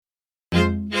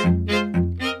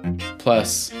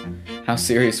plus how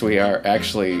serious we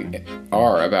actually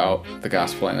are about the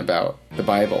gospel and about the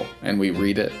Bible. And we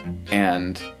read it,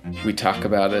 and we talk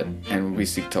about it, and we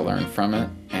seek to learn from it,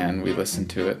 and we listen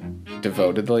to it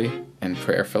devotedly and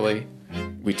prayerfully.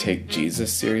 We take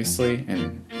Jesus seriously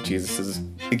and Jesus'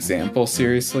 example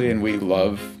seriously, and we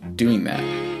love doing that.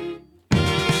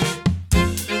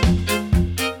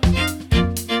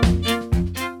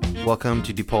 Welcome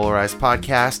to Depolarized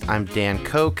Podcast. I'm Dan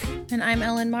Koch. And I'm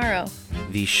Ellen Morrow.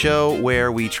 The show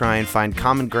where we try and find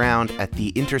common ground at the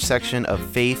intersection of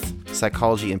faith,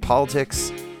 psychology, and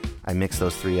politics. I mix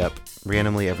those three up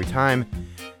randomly every time.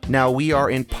 Now, we are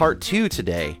in part 2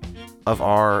 today of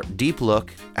our deep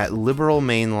look at liberal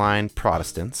mainline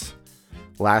Protestants.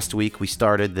 Last week, we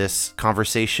started this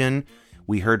conversation.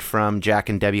 We heard from Jack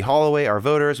and Debbie Holloway, our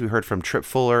voters. We heard from Tripp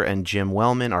Fuller and Jim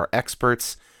Wellman, our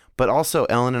experts. But also,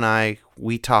 Ellen and I,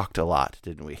 we talked a lot,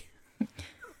 didn't we?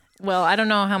 Well, I don't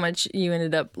know how much you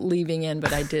ended up leaving in,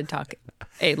 but I did talk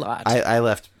a lot. I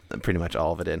left pretty much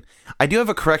all of it in. I do have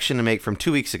a correction to make from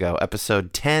 2 weeks ago,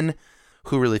 episode 10,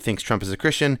 Who Really Thinks Trump is a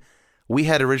Christian? We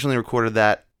had originally recorded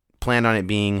that, planned on it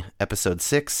being episode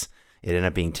 6. It ended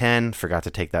up being 10. Forgot to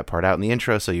take that part out in the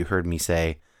intro, so you heard me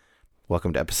say,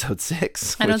 welcome to episode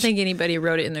 6. I don't think anybody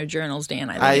wrote it in their journals, Dan.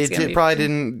 I probably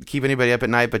didn't keep anybody up at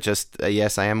night, but just,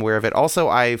 yes, I am aware of it. Also,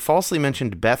 I falsely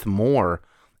mentioned Beth Moore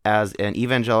as an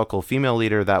evangelical female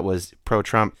leader that was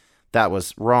pro-Trump. That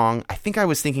was wrong. I think I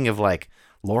was thinking of like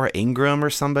Laura Ingraham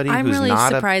or somebody who's really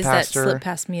not a pastor. I'm really surprised that slipped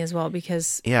past me as well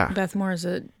because Beth Moore is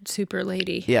a super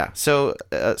lady. Yeah, so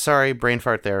sorry, brain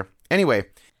fart there. Anyway.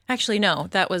 Actually, no,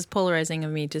 that was polarizing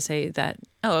of me to say that,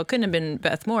 it couldn't have been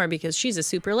Beth Moore because she's a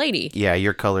super lady. Yeah,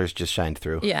 your colors just shined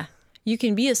through. Yeah. You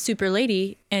can be a super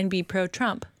lady and be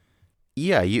pro-Trump.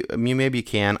 Yeah, you maybe you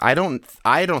can. I don't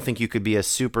think you could be a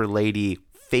super lady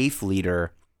faith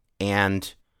leader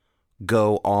and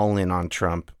go all in on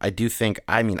Trump. I think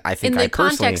in the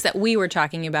context that we were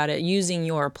talking about it, using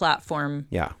your platform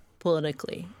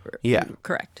politically. Yeah.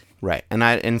 Correct. Right.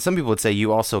 And some people would say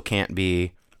you also can't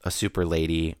be a super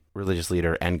lady religious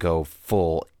leader and go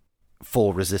full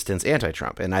resistance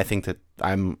anti-Trump. And I think that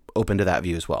I'm open to that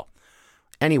view as well.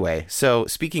 Anyway, so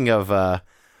speaking of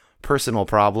personal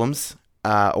problems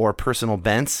or personal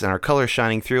bents and our colors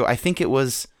shining through, I think it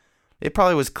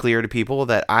probably was clear to people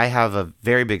that I have a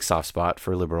very big soft spot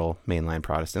for liberal mainline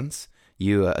Protestants.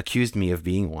 You accused me of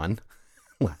being one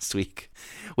last week,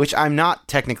 which I'm not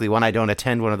technically one. I don't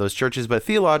attend one of those churches, but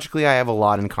theologically I have a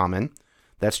lot in common.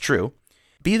 That's true.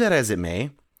 Be that as it may,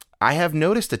 I have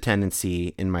noticed a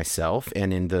tendency in myself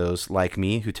and in those like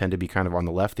me who tend to be kind of on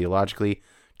the left theologically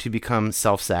to become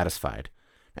self-satisfied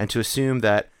and to assume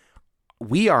that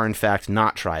we are in fact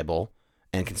not tribal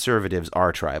and conservatives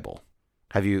are tribal.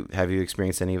 Have you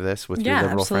experienced any of this with your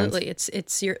liberal friends? Yeah,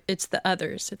 absolutely. It's the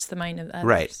others. It's the mind of the others.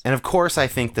 Right. And of course, I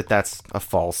think that that's a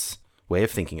false way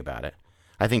of thinking about it.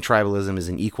 I think tribalism is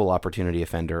an equal opportunity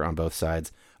offender on both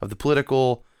sides of the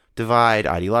political divide,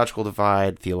 ideological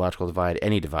divide, theological divide,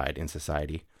 any divide in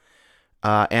society.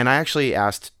 And I actually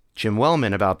asked Jim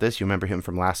Wellman about this. You remember him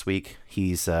from last week.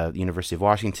 He's University of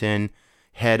Washington,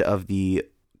 head of the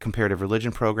comparative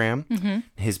religion program. Mm-hmm.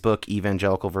 His book,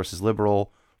 Evangelical versus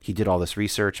Liberal, he did all this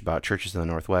research about churches in the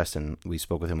Northwest, and we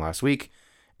spoke with him last week.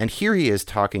 And here he is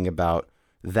talking about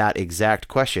that exact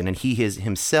question, and he is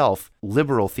himself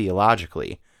liberal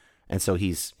theologically, and so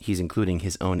he's including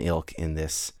his own ilk in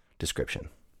this description.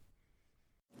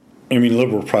 I mean,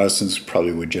 liberal Protestants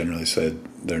probably would generally say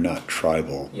they're not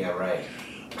tribal. Yeah, right.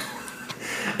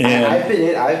 And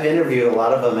I've interviewed a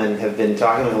lot of them and have been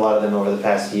talking with a lot of them over the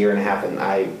past year and a half, and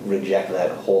I reject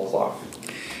that whole cloth.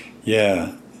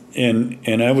 Yeah.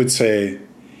 And I would say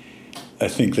I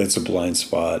think that's a blind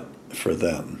spot for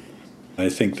them. I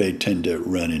think they tend to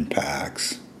run in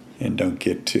packs and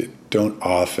don't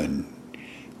often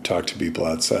talk to people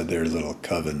outside their little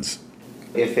covens.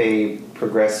 If a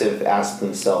progressive asked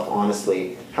themselves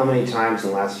honestly, how many times in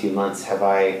the last few months have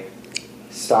I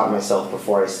stopped myself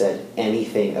before I said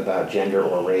anything about gender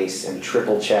or race and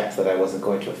triple checked that I wasn't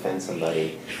going to offend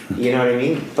somebody? You know what I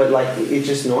mean? But like, it's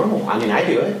just normal. I mean, I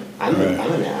do it. I'm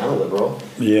a liberal.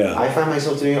 Yeah. I find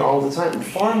myself doing it all the time,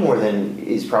 far more than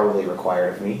is probably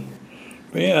required of me.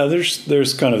 But yeah,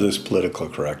 there's kind of this political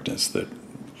correctness that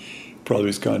probably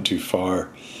has gone too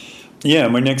far. Yeah,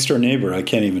 my next door neighbor, I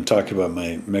can't even talk about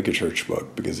my megachurch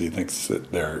book because he thinks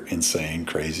that they're insane,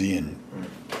 crazy, and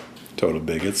total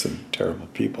bigots and terrible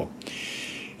people.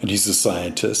 And he's a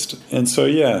scientist. And so,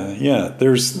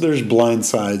 there's blind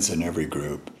sides in every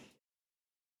group.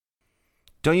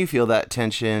 Don't you feel that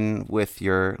tension with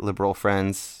your liberal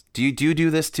friends? Do you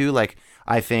do this too? Like,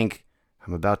 I think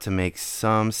I'm about to make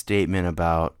some statement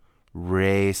about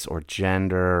race or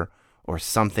gender or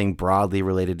something broadly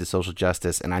related to social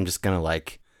justice, and I'm just going to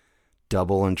like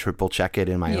double and triple check it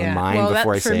in my own mind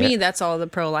before I say it. For me, that's all the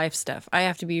pro-life stuff. I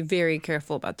have to be very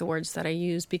careful about the words that I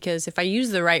use, because if I use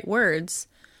the right words,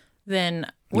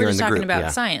 then we're just talking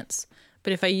about science.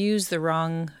 But if I use the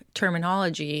wrong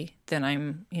terminology, then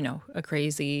I'm, a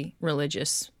crazy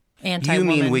religious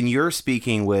anti-woman. You mean when you're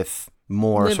speaking with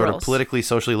more liberals, sort of politically,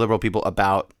 socially liberal people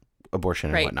about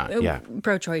abortion and whatnot? Yeah.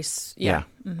 Pro-choice. Yeah.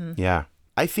 Mm-hmm. Yeah.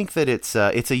 I think that it's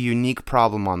a unique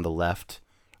problem on the left.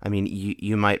 I mean,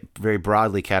 you might very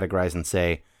broadly categorize and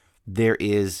say there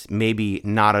is maybe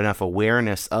not enough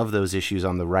awareness of those issues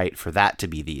on the right for that to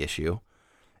be the issue.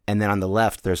 And then on the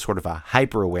left, there's sort of a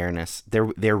hyper-awareness.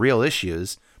 They're real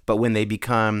issues, but when they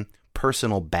become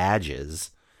personal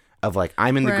badges of like,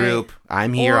 I'm in the group,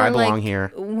 I'm here, I belong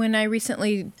here. When I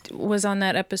recently was on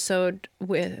that episode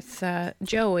with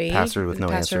Joey. Pastor with No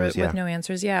Answers, with No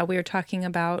Answers, yeah. We were talking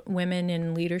about women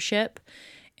in leadership,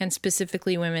 and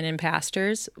specifically women in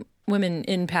pastor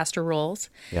roles.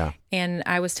 Yeah. And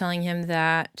I was telling him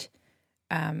that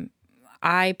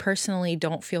I personally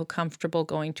don't feel comfortable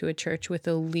going to a church with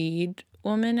a lead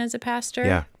woman as a pastor.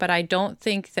 Yeah. But I don't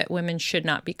think that women should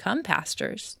not become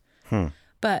pastors.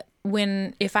 But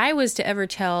if I was to ever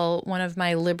tell one of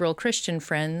my liberal Christian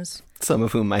friends, some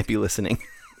of whom might be listening,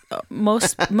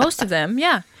 most of them,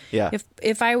 yeah.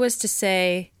 If I was to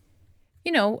say,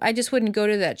 I just wouldn't go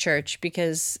to that church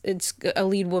because it's a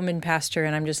lead woman pastor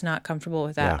and I'm just not comfortable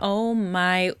with that. Yeah. Oh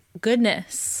my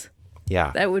goodness.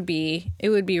 Yeah. It would be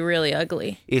really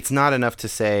ugly. It's not enough to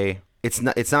say, it's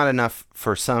not enough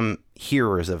for some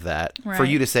hearers of that for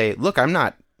you to say, look, I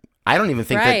don't even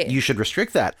think that you should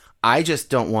restrict that. I just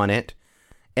don't want it.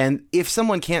 And if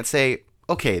someone can't say,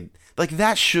 okay, like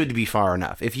that should be far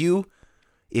enough. If you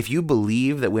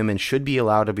believe that women should be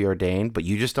allowed to be ordained, but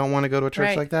you just don't want to go to a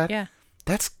church like that,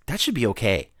 that should be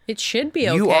okay. It should be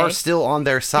okay. You are still on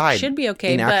their side. It should be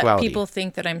okay, but people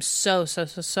think that I'm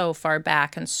so far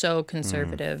back and so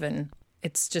conservative, and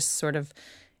it's just sort of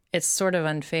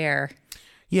unfair.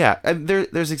 Yeah,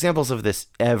 there's examples of this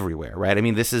everywhere, right? I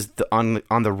mean, this is on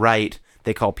the right.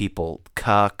 They call people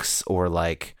cucks or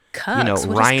like cucks.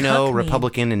 Rhino,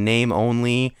 Republican in name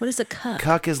only. What is a cuck?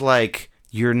 Cuck is like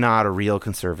you're not a real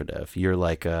conservative. You're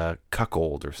like a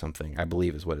cuckold or something, I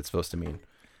believe is what it's supposed to mean.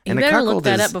 You better look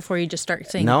that up before you just start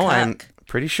saying no, cuck. I'm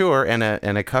pretty sure. And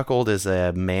a cuckold is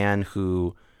a man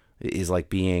who is like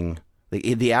being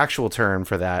the actual term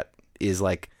for that is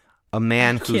like a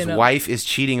man whose wife is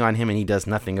cheating on him and he does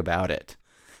nothing about it.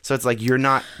 So it's like you're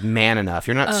not man enough.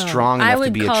 You're not strong enough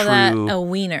to be a true. I would call that a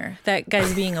wiener. That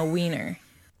guy's being a wiener.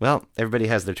 Well, everybody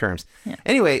has their terms. Yeah.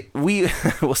 Anyway,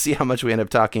 we'll see how much we end up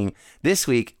talking this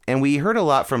week. And we heard a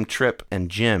lot from Tripp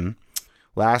and Jim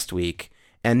last week,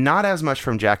 and not as much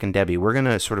from Jack and Debbie. We're going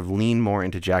to sort of lean more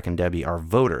into Jack and Debbie, our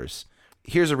voters.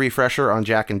 Here's a refresher on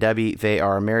Jack and Debbie. They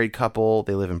are a married couple.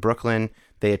 They live in Brooklyn.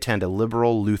 They attend a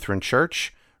liberal Lutheran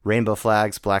church, rainbow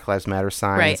flags, Black Lives Matter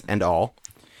signs, and all.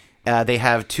 They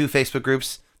have 2 Facebook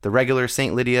groups, the regular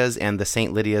St. Lydia's and the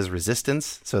St. Lydia's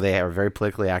Resistance. So they are very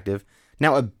politically active.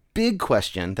 Now, a big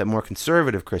question that more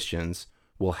conservative Christians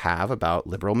will have about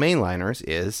liberal mainliners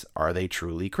is, are they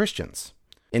truly Christians?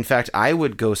 In fact, I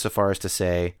would go so far as to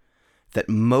say that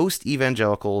most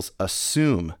evangelicals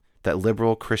assume that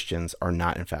liberal Christians are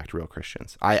not, in fact, real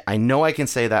Christians. I know I can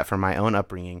say that from my own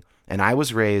upbringing, and I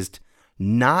was raised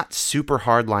not super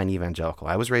hardline evangelical.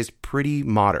 I was raised pretty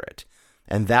moderate.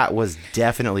 And that was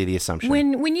definitely the assumption.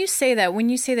 When you say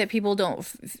that people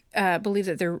don't believe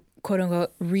that they're quote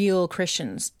unquote real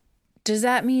Christians, does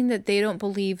that mean that they don't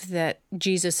believe that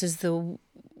Jesus is the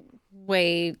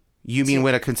way? You mean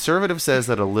when a conservative says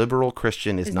that a liberal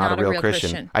Christian is not a real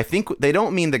Christian? I think they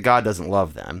don't mean that God doesn't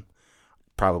love them,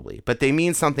 probably, but they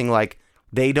mean something like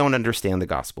they don't understand the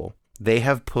gospel. They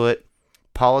have put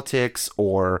politics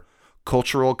or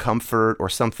cultural comfort or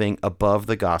something above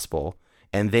the gospel,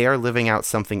 and they are living out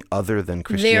something other than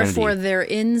Christianity. Therefore, they're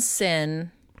in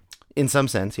sin. In some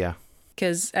sense, yeah.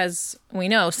 Because as we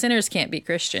know, sinners can't be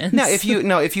Christians. Now,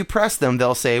 if you press them,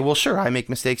 they'll say, "Well, sure, I make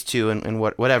mistakes too, and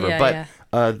whatever." Yeah,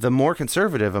 but the more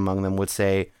conservative among them would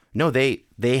say, "No, they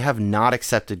have not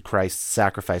accepted Christ's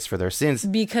sacrifice for their sins."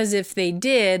 Because if they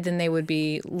did, then they would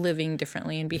be living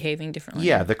differently and behaving differently.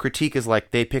 Yeah, the critique is like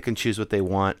they pick and choose what they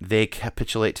want. They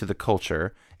capitulate to the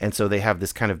culture. And so they have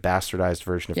this kind of bastardized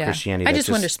version of Christianity. I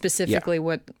just wonder specifically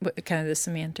what kind of the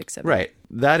semantics of it. Right.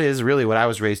 That is really what I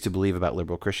was raised to believe about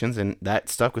liberal Christians, and that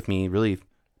stuck with me really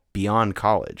beyond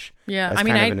college. Yeah, I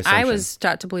mean, I was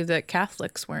taught to believe that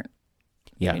Catholics weren't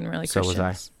even really Christians. So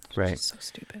was I. Right. So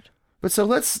stupid. But so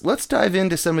let's dive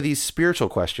into some of these spiritual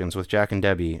questions with Jack and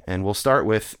Debbie, and we'll start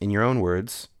with, in your own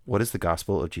words, what is the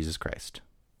gospel of Jesus Christ?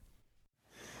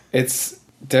 It's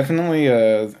definitely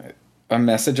a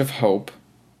message of hope.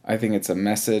 I think it's a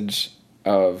message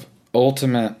of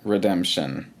ultimate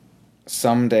redemption.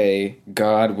 Someday,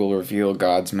 God will reveal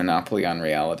God's monopoly on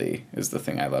reality, is the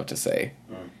thing I love to say.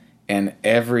 And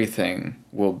everything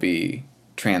will be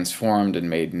transformed and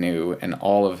made new, and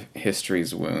all of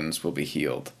history's wounds will be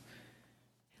healed.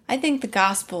 I think the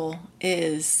gospel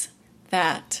is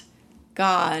that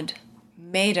God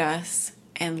made us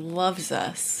and loves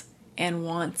us and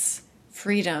wants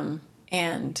freedom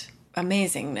and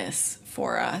amazingness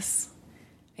for us.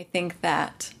 I think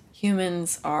that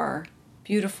humans are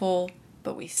beautiful,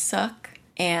 but we suck,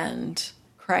 and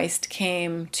Christ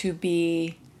came to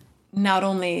be not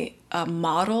only a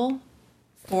model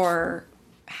for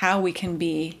how we can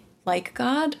be like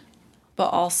God, but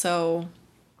also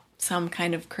some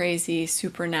kind of crazy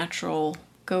supernatural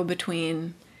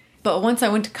go-between. But once I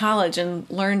went to college and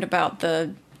learned about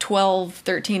the 12,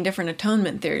 13 different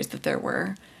atonement theories that there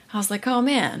were, I was like, oh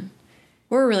man,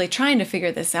 we're really trying to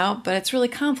figure this out, but it's really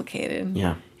complicated.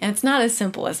 Yeah. And it's not as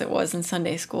simple as it was in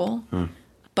Sunday school.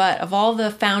 But of all the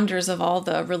founders of all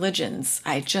the religions,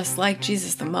 I just like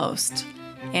Jesus the most.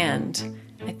 And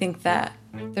I think that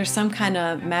there's some kind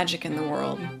of magic in the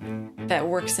world that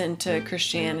works into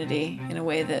Christianity in a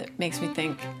way that makes me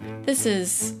think this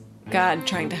is God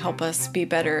trying to help us be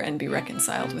better and be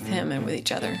reconciled with Him and with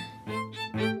each other.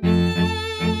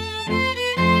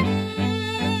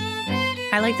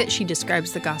 I like that she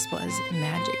describes the gospel as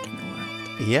magic in the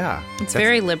world. Yeah. It's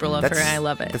very liberal of her, and I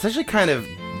love it. It's actually kind of,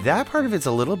 that part of it's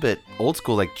a little bit old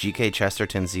school, like G.K.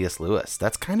 Chesterton, C.S. Lewis.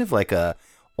 That's kind of like a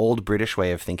old British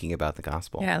way of thinking about the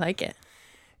gospel. Yeah, I like it.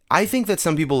 I think that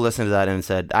some people listened to that and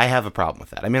said, I have a problem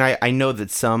with that. I mean, I know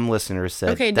that some listeners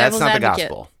said, okay, that's not advocate.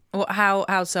 the gospel. Well,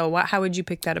 how so? How would you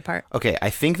pick that apart? Okay, I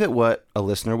think that what a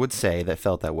listener would say that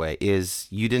felt that way is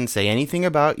you didn't say anything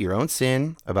about your own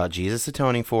sin, about Jesus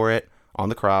atoning for it on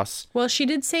the cross. Well, she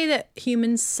did say that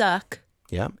humans suck.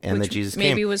 Yeah, and that Jesus came.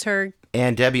 Maybe was her.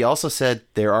 And Debbie also said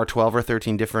there are 12 or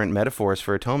 13 different metaphors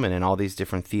for atonement and all these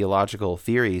different theological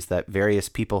theories that various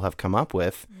people have come up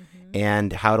with. Mm-hmm.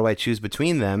 And how do I choose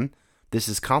between them? This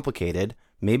is complicated.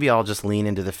 Maybe I'll just lean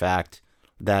into the fact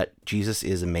that Jesus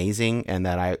is amazing and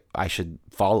that I should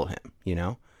follow him, you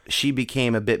know? She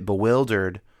became a bit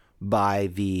bewildered by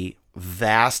the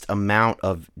vast amount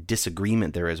of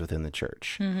disagreement there is within the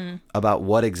church about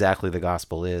what exactly the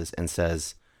gospel is, and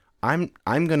says, I'm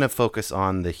going to focus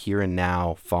on the here and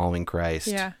now following Christ.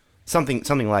 Yeah.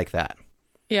 Something like that.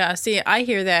 Yeah, see, I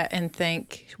hear that and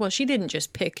think, well, she didn't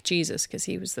just pick Jesus because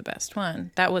he was the best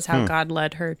one. That was how God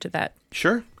led her to that.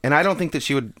 Sure. And I don't think that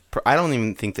she would, I don't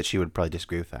even think that she would probably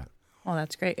disagree with that. Oh,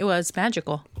 that's great. It was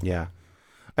magical. Yeah.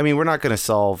 I mean, we're not going to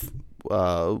solve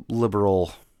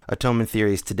liberal atonement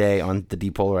theories today on the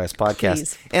Depolarized podcast.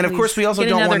 Please, and of course, we also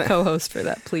don't want another co-host for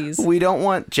that, please. We don't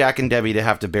want Jack and Debbie to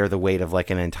have to bear the weight of like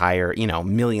an entire,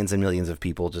 millions and millions of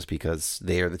people just because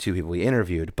they are the two people we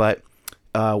interviewed. But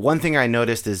one thing I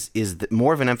noticed is that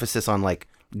more of an emphasis on like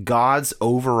God's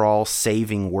overall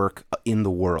saving work in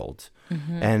the world.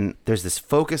 Mm-hmm. And there's this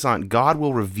focus on God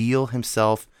will reveal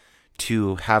himself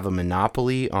to have a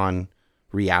monopoly on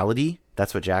reality.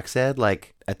 That's what Jack said.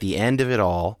 Like at the end of it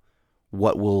all,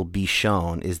 what will be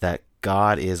shown is that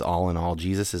God is all in all,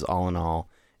 Jesus is all in all,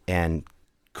 and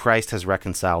Christ has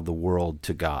reconciled the world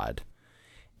to God.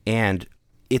 And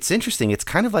it's interesting. It's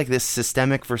kind of like this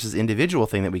systemic versus individual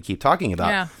thing that we keep talking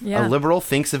about. Yeah. A liberal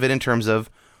thinks of it in terms of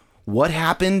what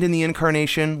happened in the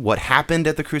incarnation, what happened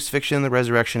at the crucifixion and the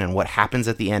resurrection, and what happens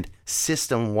at the end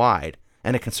system-wide.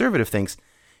 And a conservative thinks,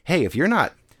 hey, if you're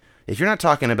not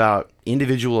talking about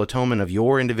individual atonement of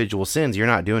your individual sins, you're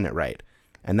not doing it right.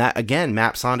 And that, again,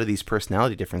 maps onto these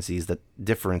personality differences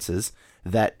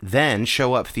that then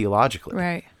show up theologically.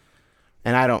 Right.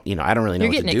 And I don't really know what to do with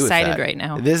that. You're getting excited right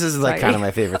now. This is like kind of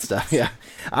my favorite stuff. Yeah.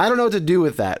 I don't know what to do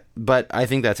with that, but I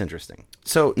think that's interesting.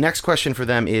 So next question for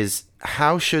them is,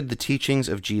 how should the teachings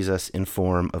of Jesus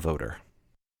inform a voter?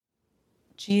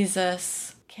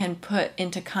 Jesus can put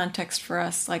into context for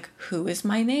us, like, who is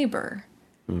my neighbor?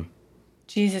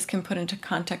 Jesus can put into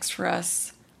context for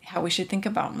us how we should think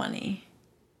about money,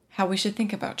 how we should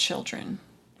think about children.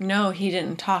 No, he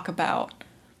didn't talk about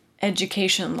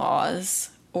education laws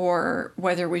or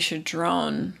whether we should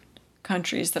drone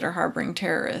countries that are harboring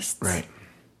terrorists. Right.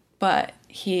 But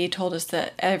he told us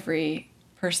that every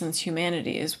person's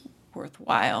humanity is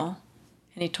worthwhile.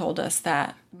 And he told us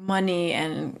that money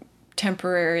and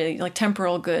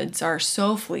temporal goods are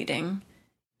so fleeting.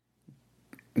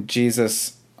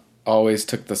 Jesus always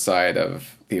took the side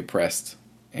of the oppressed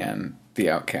and the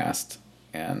outcast,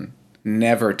 and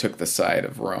never took the side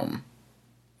of Rome,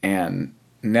 and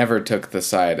never took the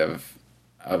side of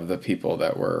the people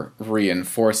that were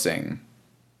reinforcing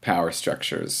power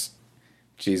structures.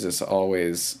 Jesus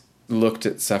always looked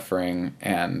at suffering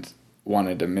and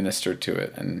wanted to minister to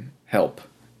it and help,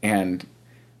 and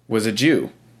was a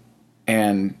Jew,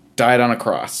 and died on a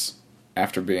cross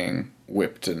after being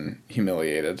whipped and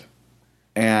humiliated.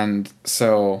 And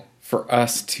so for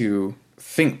us to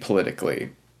think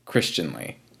politically,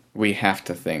 Christianly, we have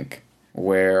to think,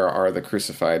 where are the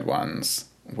crucified ones?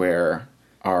 Where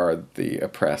are the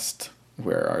oppressed?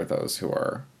 Where are those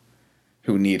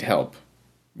who need help?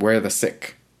 Where are the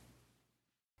sick?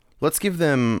 Let's give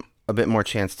them a bit more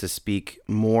chance to speak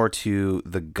more to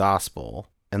the gospel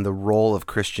and the role of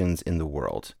Christians in the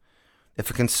world. If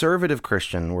a conservative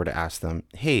Christian were to ask them,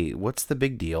 hey, what's the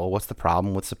big deal? What's the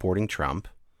problem with supporting Trump?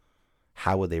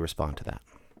 How would they respond to that?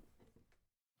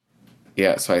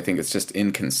 Yeah, so I think it's just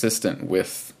inconsistent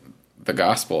with the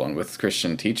gospel and with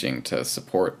Christian teaching to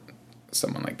support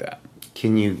someone like that.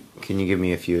 Can you give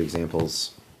me a few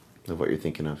examples of what you're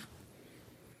thinking of?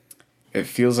 It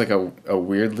feels like a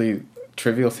weirdly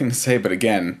trivial thing to say, but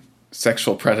again,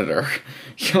 sexual predator.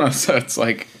 So it's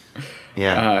like,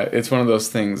 it's one of those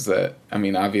things that, I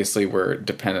mean, obviously we're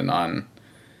dependent on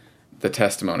the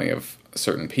testimony of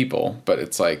certain people, but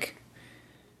it's like,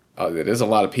 it is a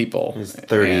lot of people. There's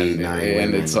 39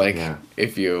 and it's like,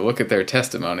 if you look at their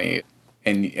testimony,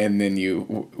 and then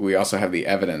we also have the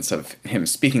evidence of him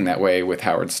speaking that way with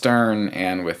Howard Stern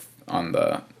and with on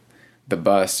the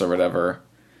bus or whatever.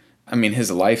 I mean,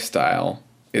 his lifestyle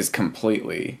is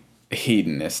completely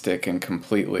hedonistic and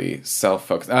completely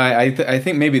self-focused. I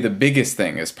think maybe the biggest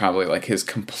thing is probably like his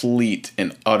complete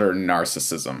and utter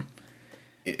narcissism.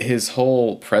 His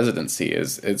whole presidency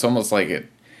it's almost like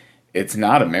it's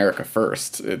not America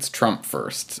first, it's Trump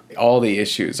first. All the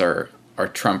issues are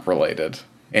Trump related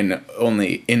and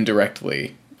only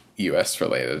indirectly US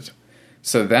related.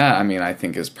 So that, I mean, I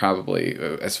think is probably,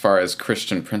 as far as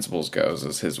Christian principles goes,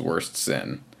 is his worst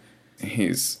sin.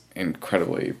 He's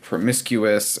incredibly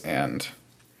promiscuous and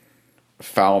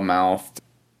foul-mouthed,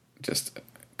 just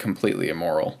completely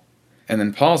immoral. And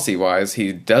then policy-wise,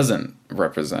 he doesn't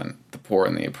represent the poor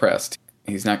and the oppressed.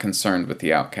 He's not concerned with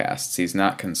the outcasts. He's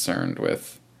not concerned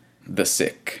with the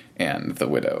sick and the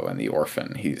widow and the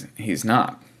orphan. He's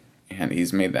not. And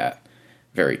he's made that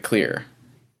very clear.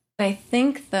 I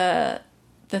think the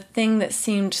thing that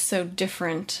seemed so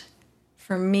different,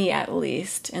 for me at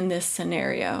least, in this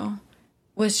scenario,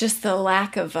 was just the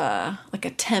lack of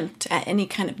attempt at any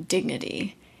kind of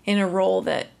dignity in a role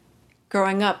that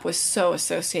growing up was so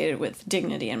associated with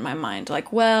dignity in my mind.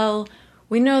 Like, well,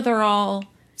 we know they're all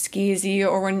skeezy,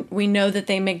 or we know that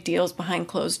they make deals behind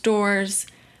closed doors,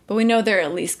 but we know they're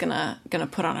at least gonna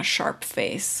put on a sharp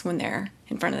face when they're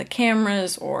in front of the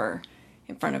cameras or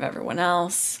in front of everyone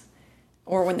else,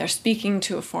 or when they're speaking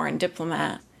to a foreign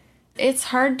diplomat. It's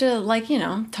hard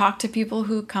to, talk to people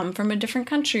who come from a different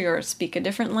country or speak a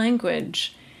different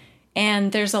language.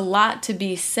 And there's a lot to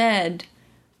be said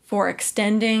for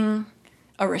extending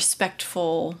a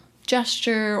respectful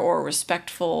gesture or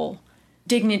respectful,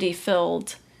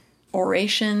 dignity-filled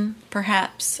oration,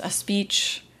 perhaps a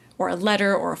speech or a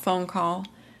letter or a phone call.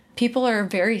 People are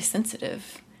very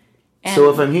sensitive. And so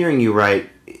if I'm hearing you right,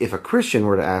 if a Christian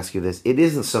were to ask you this, it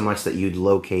isn't so much that you'd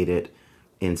locate it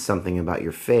in something about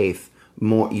your faith.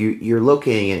 More, you're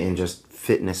locating it in just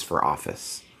fitness for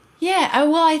office. Yeah,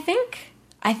 I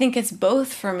think it's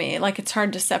both for me. Like, it's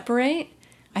hard to separate.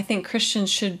 I think Christians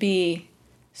should be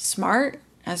smart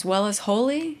as well as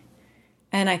holy.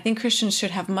 And I think Christians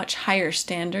should have much higher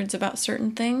standards about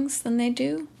certain things than they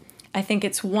do. I think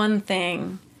it's one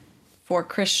thing for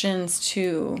Christians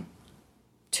to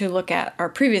look at our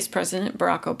previous president,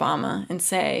 Barack Obama, and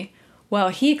say, well,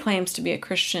 he claims to be a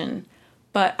Christian,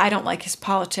 but I don't like his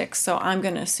politics, so I'm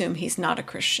going to assume he's not a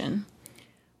Christian,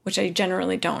 which I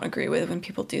generally don't agree with when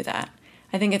people do that.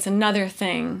 I think it's another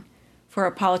thing for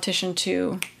a politician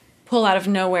to pull out of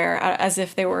nowhere, as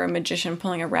if they were a magician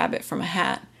pulling a rabbit from a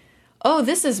hat. Oh,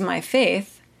 this is my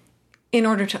faith, in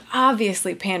order to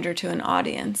obviously pander to an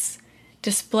audience,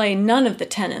 display none of the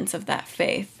tenets of that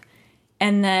faith,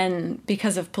 and then,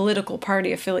 because of political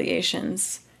party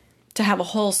affiliations, to have a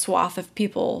whole swath of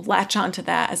people latch onto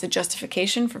that as a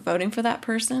justification for voting for that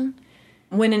person,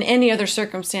 when in any other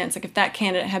circumstance, like if that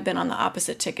candidate had been on the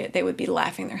opposite ticket, they would be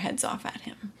laughing their heads off at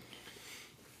him.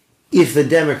 If the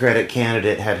Democratic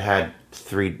candidate had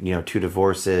 2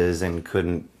 divorces and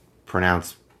couldn't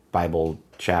pronounce Bible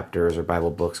chapters or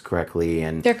Bible books correctly,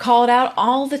 and they're called out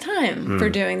all the time for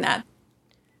doing that.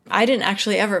 I didn't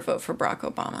actually ever vote for Barack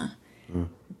Obama.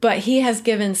 But he has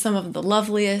given some of the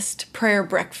loveliest prayer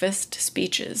breakfast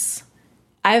speeches.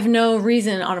 I have no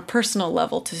reason on a personal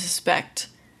level to suspect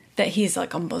that he's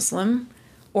like a Muslim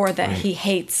or that he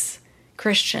hates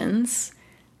Christians.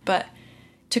 But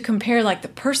to compare like the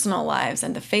personal lives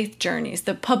and the faith journeys,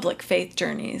 the public faith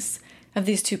journeys of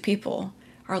these two people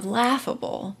are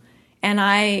laughable. And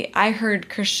I heard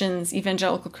Christians,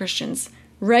 evangelical Christians,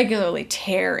 regularly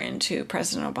tear into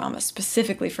President Obama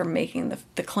specifically for making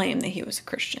the claim that he was a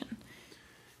Christian.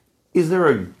 Is there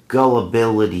a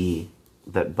gullibility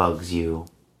that bugs you?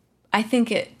 I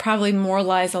think it probably more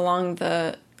lies along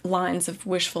the lines of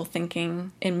wishful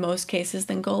thinking in most cases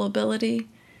than gullibility.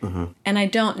 Mm-hmm. And I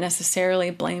don't necessarily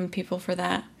blame people for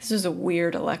that. This was a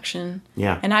weird election.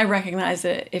 Yeah. And I recognize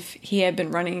that if he had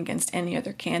been running against any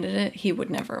other candidate, he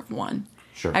would never have won.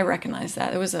 Sure. I recognize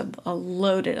that. It was a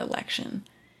loaded election.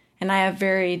 And I have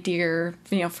very dear,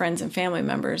 friends and family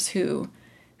members who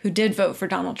did vote for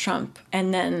Donald Trump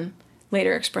and then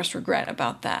later expressed regret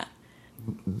about that.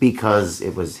 Because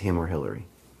it was him or Hillary.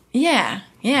 Yeah,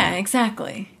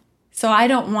 exactly. So I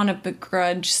don't want to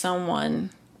begrudge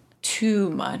someone too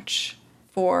much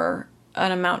for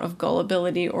an amount of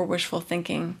gullibility or wishful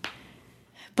thinking.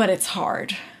 But it's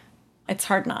hard. It's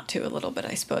hard not to a little bit,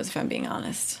 I suppose, if I'm being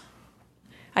honest.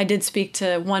 I did speak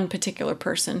to one particular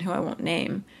person who I won't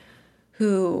name,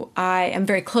 who I am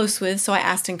very close with, so I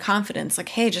asked in confidence, like,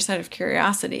 hey, just out of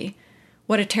curiosity,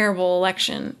 what a terrible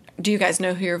election. Do you guys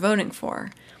know who you're voting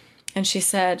for? And she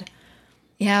said,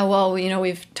 yeah, well,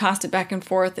 we've tossed it back and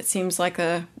forth. It seems like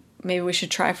maybe we should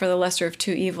try for the lesser of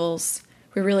two evils.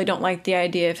 We really don't like the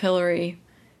idea of Hillary,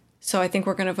 so I think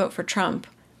we're going to vote for Trump.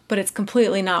 But it's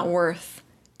completely not worth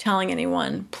telling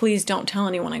anyone. Please don't tell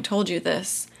anyone I told you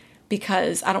this,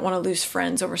 because I don't want to lose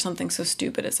friends over something so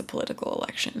stupid as a political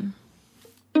election.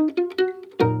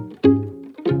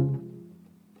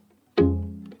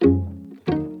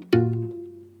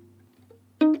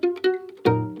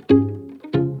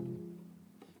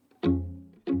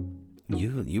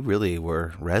 You really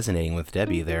were resonating with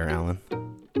Debbie there, Alan.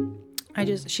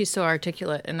 She's so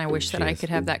articulate, and I wish that I could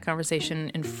have that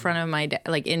conversation in front of my dad,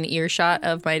 like in earshot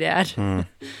of my dad.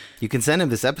 You can send him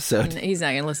this episode. He's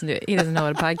not going to listen to it. He doesn't know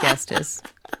what a podcast is.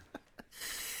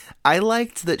 I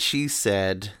liked that she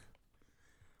said,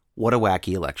 what a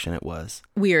wacky election it was.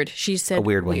 Weird. She said a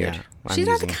weird one, yeah. She's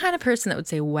not the kind of person that would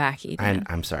say wacky.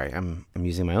 I'm sorry. I'm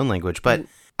using my own language, but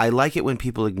I like it when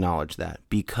people acknowledge that,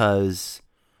 because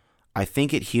I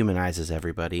think it humanizes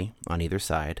everybody on either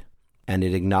side, and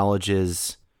it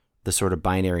acknowledges the sort of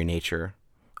binary nature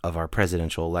of our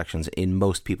presidential elections. In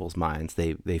most people's minds,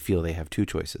 they feel they have two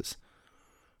choices.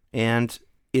 And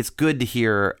it's good to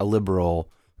hear a liberal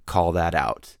call that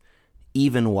out,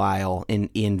 even while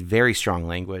in very strong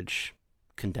language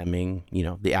condemning,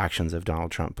 the actions of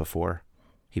Donald Trump before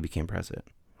he became president.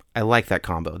 I like that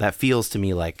combo. That feels to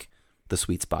me like the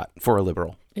sweet spot for a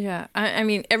liberal. Yeah. I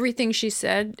mean, everything she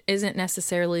said isn't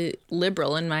necessarily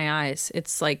liberal in my eyes.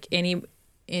 It's like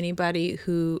anybody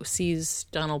who sees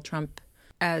Donald Trump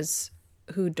as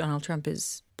who Donald Trump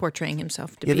is portraying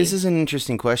himself to be. Yeah, this is an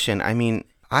interesting question. I mean,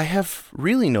 I have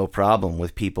really no problem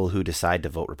with people who decide to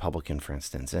vote Republican, for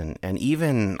instance. And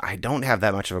even I don't have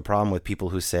that much of a problem with people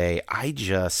who say,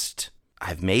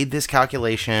 I've made this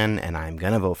calculation and I'm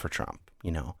going to vote for Trump.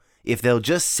 If they'll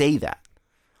just say that,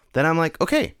 then I'm like,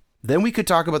 okay, then we could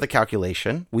talk about the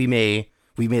calculation. We made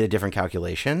a different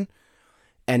calculation.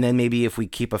 And then maybe if we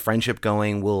keep a friendship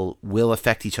going, we'll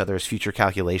affect each other's future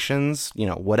calculations,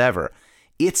 whatever.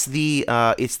 It's the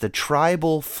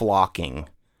tribal flocking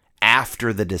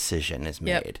after the decision is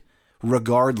made,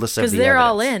 regardless of the evidence. Because they're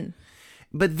all in.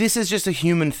 But this is just a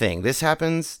human thing. This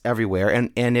happens everywhere.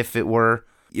 And if it were,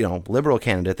 liberal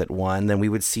candidate that won, then we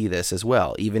would see this as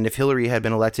well. Even if Hillary had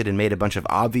been elected and made a bunch of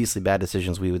obviously bad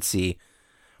decisions, we would see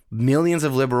millions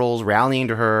of liberals rallying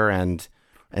to her and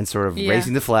sort of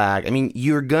raising the flag. I mean,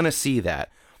 you're going to see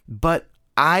that. But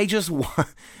I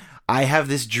have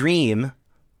this dream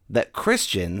that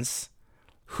Christians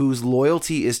whose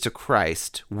loyalty is to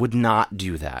Christ would not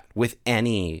do that with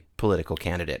any political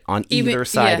candidate on either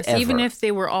side ever. Even if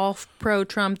they were all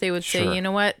pro-Trump, they would say, you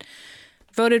know what,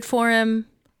 voted for him,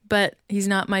 but he's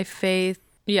not my faith.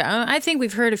 Yeah, I think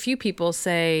we've heard a few people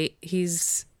say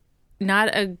he's not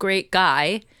a great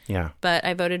guy, but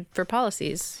I voted for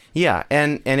policies. Yeah,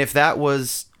 and if that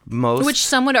was most... Which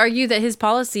some would argue that his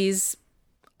policies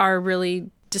are really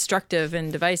destructive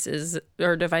and divisive.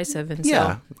 And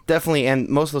yeah, definitely. And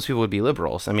most of those people would be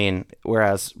liberals. I mean,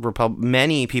 whereas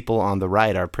many people on the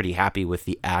right are pretty happy with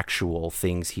the actual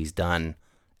things he's done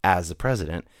as the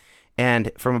president.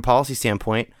 And from a policy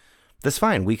standpoint, That's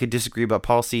fine. We could disagree about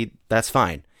policy. That's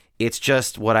fine. It's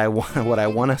just what I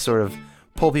want to sort of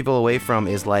pull people away from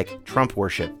is like Trump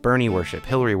worship, Bernie worship,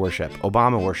 Hillary worship,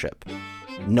 Obama worship.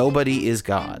 Nobody is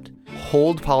God.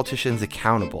 Hold politicians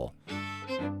accountable.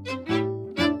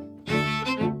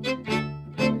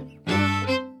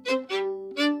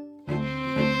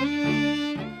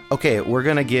 Okay, we're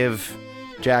going to give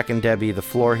Jack and Debbie the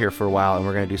floor here for a while, and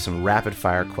we're going to do some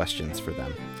rapid-fire questions for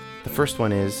them. The first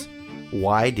one is,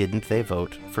 why didn't they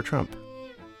vote for Trump?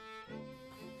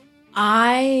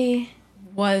 I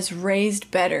was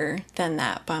raised better than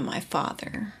that by my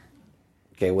father.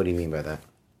 Okay, what do you mean by that?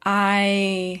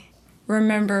 I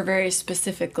remember very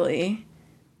specifically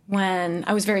when,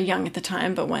 I was very young at the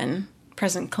time, but when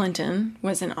President Clinton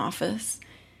was in office,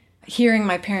 hearing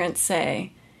my parents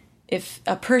say, if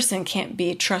a person can't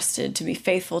be trusted to be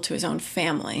faithful to his own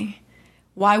family,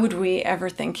 why would we ever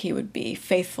think he would be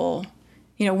faithful,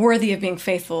 worthy of being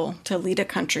faithful to lead a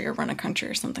country or run a country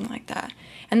or something like that?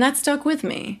 And that stuck with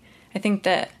me. I think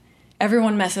that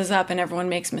everyone messes up and everyone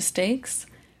makes mistakes,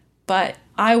 but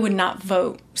I would not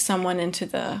vote someone into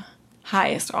the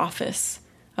highest office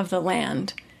of the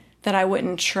land that I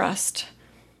wouldn't trust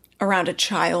around a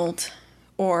child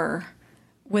or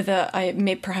with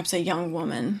perhaps a young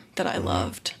woman that I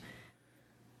loved.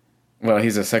 Well,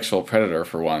 he's a sexual predator,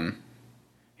 for one.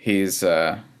 He's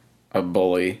a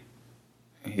bully.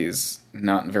 He's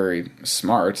not very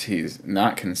smart. He's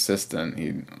not consistent.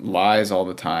 He lies all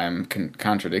the time,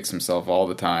 contradicts himself all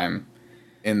the time.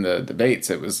 In the debates,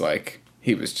 it was like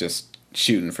he was just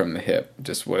shooting from the hip.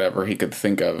 Just whatever he could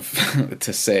think of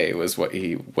to say was what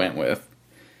he went with.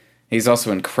 He's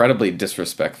also incredibly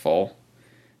disrespectful,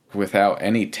 without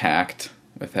any tact,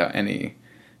 without any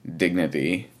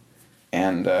dignity,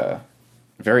 and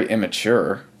very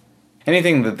immature.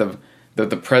 Anything that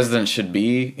the president should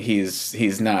be,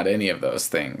 he's not any of those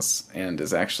things, and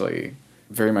is actually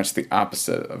very much the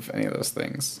opposite of any of those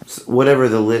things. So whatever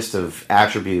the list of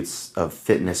attributes of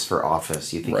fitness for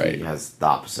office, you think right. He has the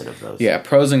opposite of those? Yeah,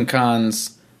 pros and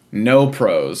cons, no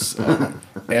pros.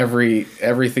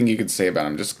 Everything you could say about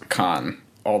him, just con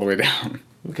all the way down.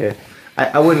 Okay.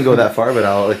 I wouldn't go that far, but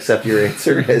I'll accept your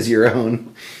answer as your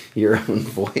own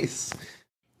voice.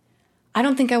 I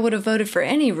don't think I would have voted for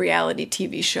any reality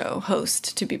TV show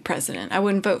host to be president. I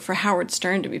wouldn't vote for Howard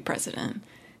Stern to be president.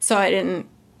 So I didn't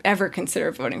ever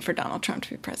consider voting for Donald Trump to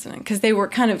be president, because they were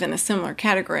kind of in a similar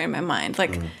category in my mind.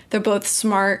 Like, they're both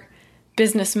smart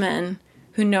businessmen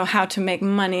who know how to make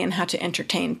money and how to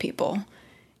entertain people.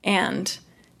 And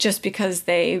just because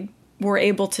they were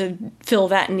able to fill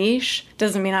that niche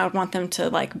doesn't mean I would want them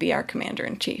to be our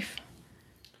commander-in-chief.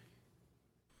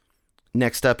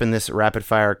 Next up in this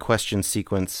rapid-fire question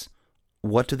sequence,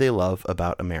 what do they love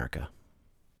about America?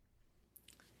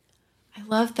 I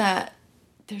love that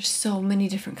there's so many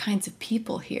different kinds of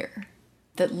people here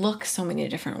that look so many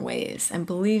different ways and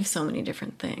believe so many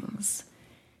different things.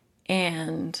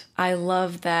 And I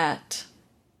love that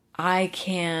I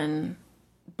can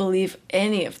believe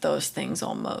any of those things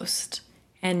almost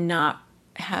and not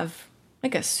have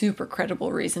a super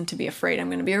credible reason to be afraid I'm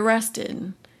going to be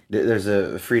arrested. There's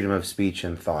a freedom of speech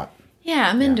and thought. Yeah,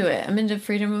 I'm into it. I'm into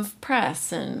freedom of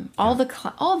press and all the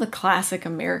classic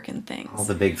American things. All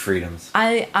the big freedoms.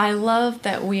 I love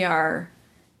that we are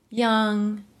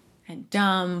young and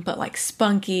dumb, but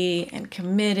spunky and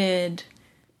committed.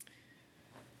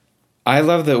 I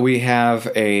love that we have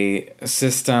a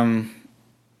system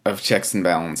of checks and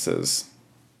balances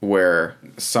where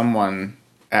someone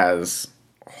as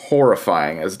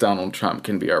horrifying as Donald Trump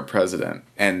can be our president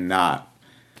and not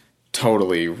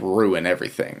totally ruin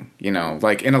everything. In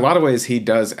a lot of ways he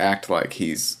does act like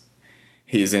he's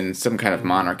in some kind of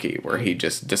monarchy where he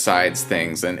just decides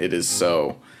things and it is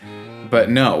so. But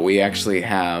no, we actually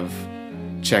have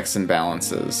checks and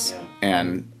balances,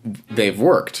 and they've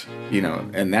worked,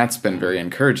 and that's been very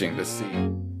encouraging to see.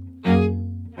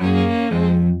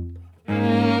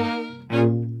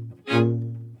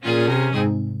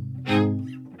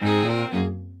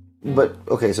 But,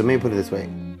 okay, so maybe put it this way.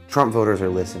 Trump voters are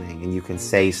listening, and you can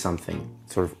say something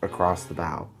sort of across the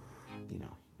bow,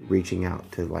 reaching out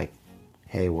to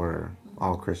hey, we're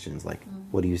all Christians.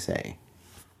 What do you say?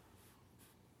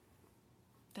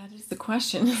 That is the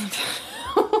question.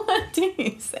 What do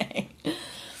you say?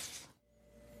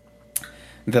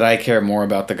 That I care more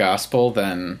about the gospel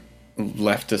than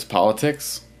leftist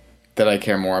politics. That I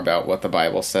care more about what the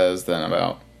Bible says than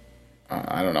about,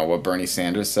 I don't know, what Bernie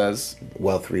Sanders says.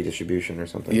 Wealth redistribution or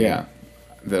something. Yeah.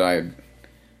 That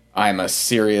I'm a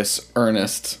serious,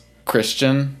 earnest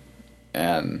Christian,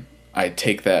 and I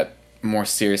take that more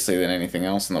seriously than anything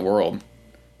else in the world.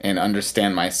 and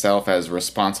understand myself as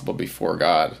responsible before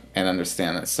God, and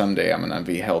understand that someday I'm going to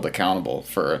be held accountable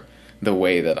for the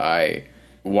way that I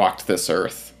walked this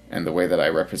earth and the way that I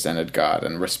represented God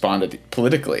and responded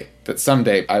politically, that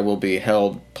someday I will be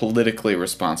held politically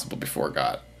responsible before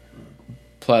God.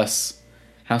 Plus,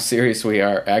 how serious we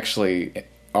are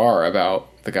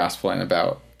about the gospel and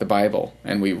about the Bible,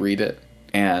 and we read it,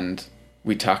 and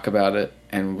we talk about it,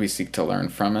 and we seek to learn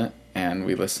from it, and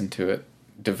we listen to it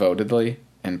devotedly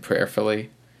and prayerfully.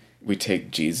 We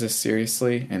take Jesus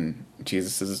seriously and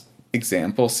Jesus'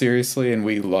 example seriously, and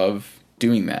we love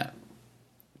doing that.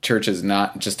 Church is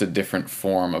not just a different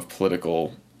form of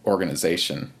political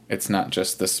organization. It's not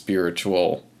just the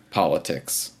spiritual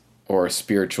politics or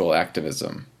spiritual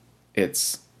activism.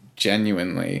 It's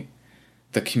genuinely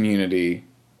the community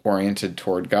oriented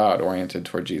toward God, oriented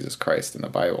toward Jesus Christ in the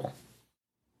Bible.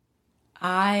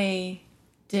 I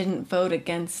didn't vote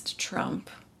against Trump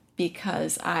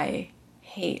because I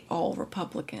hate all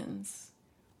Republicans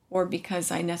or because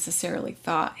I necessarily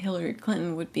thought Hillary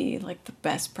Clinton would be like the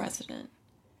best president.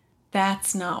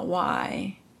 That's not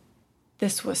why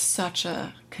this was such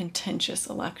a contentious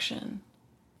election.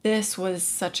 This was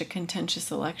such a contentious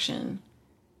election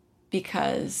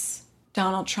because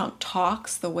Donald Trump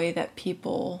talks the way that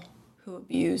people who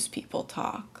abuse people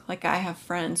talk. Like, I have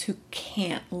friends who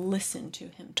can't listen to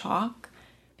him talk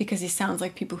because he sounds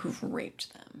like people who've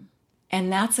raped them.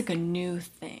 And that's like a new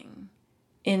thing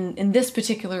in this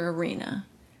particular arena.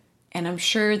 And I'm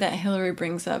sure that Hillary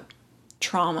brings up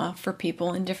trauma for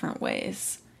people in different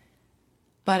ways.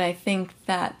 But I think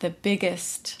that the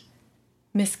biggest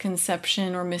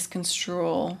misconception or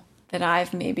misconstrual that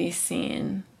I've maybe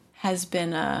seen has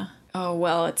been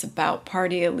it's about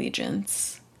party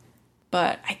allegiance.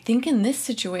 But I think in this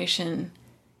situation,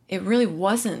 it really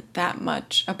wasn't that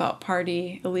much about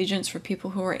party allegiance for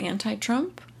people who are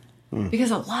anti-Trump.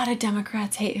 Because a lot of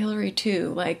Democrats hate Hillary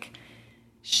too. Like,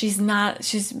 she's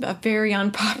a very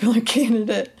unpopular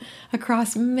candidate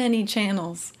across many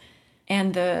channels.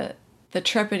 And the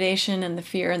trepidation and the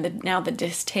fear and now the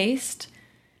distaste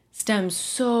stems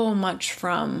so much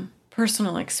from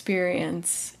personal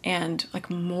experience and like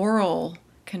moral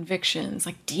convictions,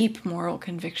 like deep moral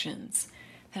convictions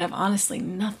that have honestly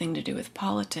nothing to do with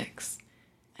politics.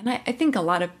 And I think a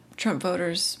lot of Trump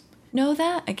voters know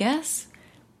that, I guess,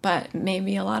 but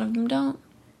maybe a lot of them don't.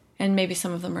 And maybe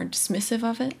some of them are dismissive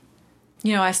of it.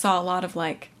 You know, I saw a lot of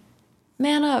like,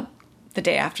 man up the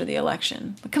day after the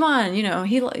election. But come on,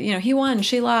 he won,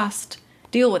 she lost,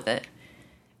 deal with it.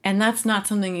 And that's not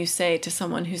something you say to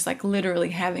someone who's like literally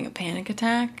having a panic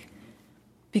attack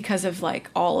because of like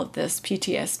all of this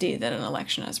PTSD that an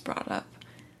election has brought up.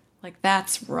 Like,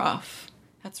 that's rough.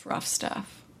 That's rough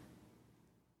stuff.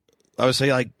 I would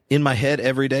say, like, in my head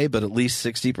every day, but at least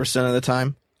 60% of the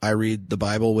time, I read the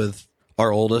Bible with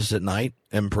our oldest at night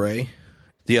and pray.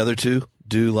 The other two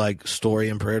do like story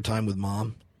and prayer time with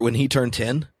mom. When he turned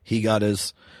 10, he got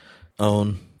his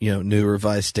own, New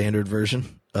Revised Standard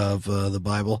Version of the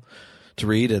Bible to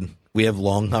read, and we have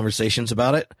long conversations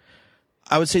about it.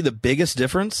 I would say the biggest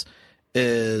difference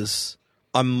is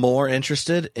I'm more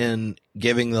interested in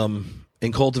giving them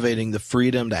and cultivating the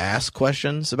freedom to ask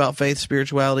questions about faith,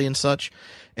 spirituality, and such,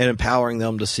 and empowering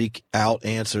them to seek out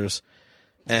answers,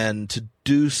 and to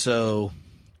do so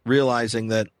realizing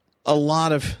that a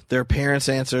lot of their parents'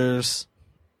 answers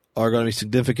are going to be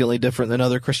significantly different than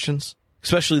other Christians,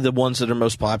 especially the ones that are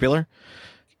most popular.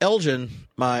 Elgin,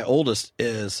 my oldest,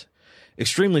 is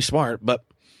extremely smart, but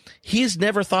he's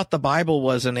never thought the Bible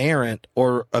was inerrant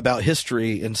or about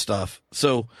history and stuff.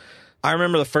 So I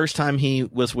remember the first time he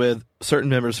was with certain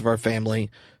members of our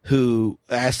family who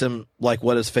asked him like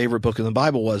what his favorite book in the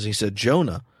Bible was. He said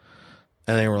Jonah.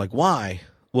 And they were like, why?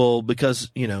 Well,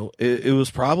 because, it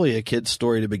was probably a kid's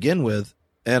story to begin with,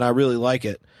 and I really like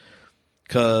it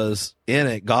because in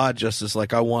it, God just is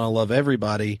like, I want to love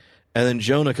everybody. And then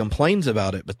Jonah complains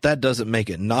about it, but that doesn't make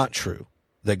it not true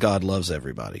that God loves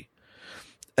everybody.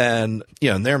 And,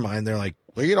 in their mind, they're like,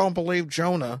 well, you don't believe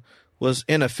Jonah was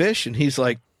in a fish? And he's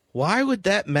like, why would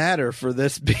that matter for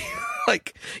this be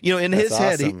like, in his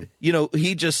head,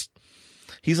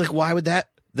 he's like, why would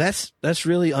that's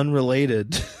really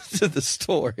unrelated to the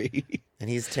story. And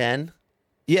he's 10?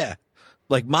 Yeah.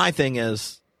 Like, my thing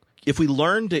is, if we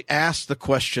learn to ask the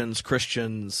questions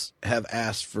Christians have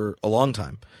asked for a long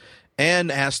time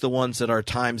and ask the ones that our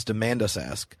times demand us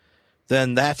ask,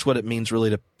 then that's what it means really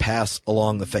to pass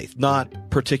along the faith, not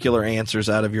particular answers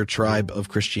out of your tribe of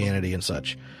Christianity and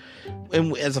such.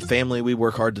 And as a family, we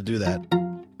work hard to do that.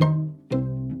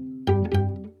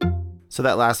 So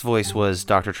that last voice was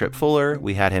Dr. Tripp Fuller.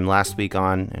 We had him last week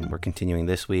on, and we're continuing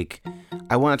this week.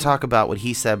 I want to talk about what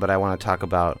he said, but I want to talk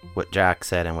about what Jack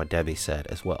said and what Debbie said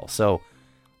as well. So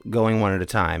going one at a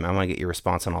time, I want to get your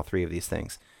response on all three of these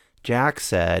things. Jack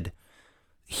said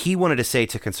he wanted to say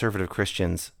to conservative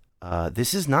Christians,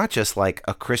 this is not just like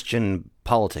a Christian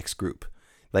politics group.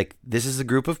 Like, this is a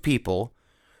group of people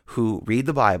who read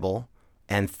the Bible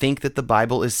and think that the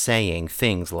Bible is saying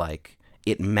things like,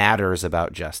 it matters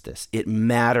about justice. It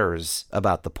matters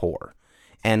about the poor.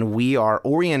 And we are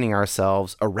orienting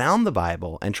ourselves around the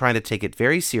Bible and trying to take it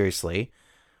very seriously.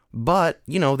 But,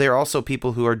 there are also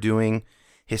people who are doing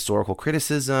historical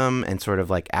criticism and sort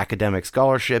of like academic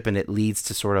scholarship, and it leads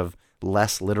to sort of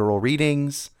less literal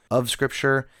readings of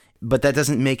Scripture. But that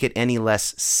doesn't make it any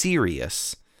less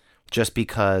serious just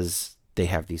because they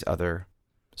have these other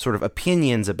sort of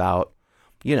opinions about,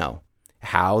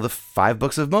 how the 5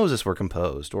 books of Moses were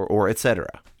composed or et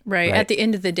cetera. Right. At the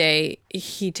end of the day,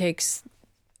 he takes,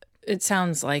 it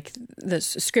sounds like, the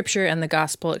Scripture and the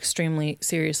gospel extremely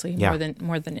seriously,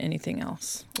 more than anything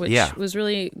else, which was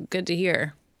really good to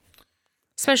hear.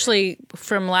 Especially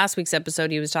from last week's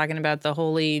episode, he was talking about the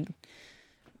Holy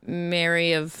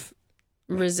Mary of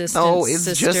Resistance. Oh, it's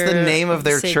just the name of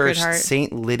their Sacred church, Heart.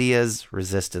 St. Lydia's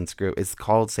Resistance Group. It's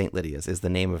called St. Lydia's, is the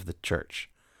name of the church.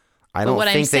 I don't what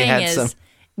think I'm they saying had is some...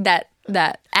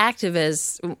 that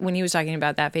activist, when he was talking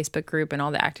about that Facebook group and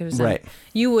all the activism, Right.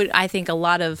 I think a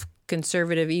lot of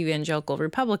conservative evangelical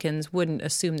Republicans wouldn't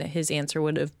assume that his answer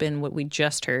would have been what we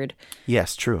just heard.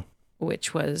 Yes, true.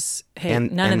 Which was, hey,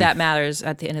 none of that matters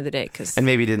at the end of the day. And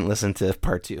maybe didn't listen to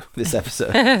part 2 this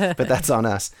episode, but that's on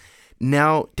us.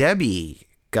 Now, Debbie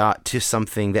got to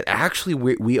something that actually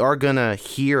we are going to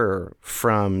hear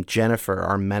from Jennifer,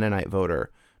 our Mennonite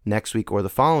voter, next week or the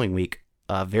following week.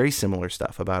 Very similar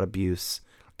stuff about abuse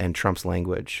and Trump's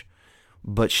language.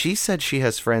 But she said she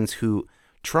has friends who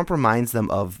Trump reminds them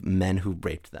of men who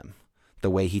raped them,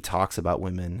 the way he talks about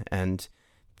women. And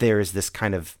there's this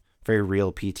kind of very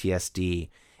real PTSD.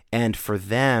 And for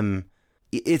them,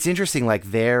 it's interesting,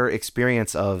 like their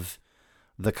experience of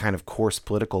the kind of coarse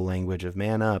political language of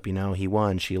man up, he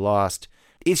won, she lost.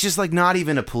 It's just like not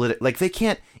even a like they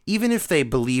can't, even if they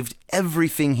believed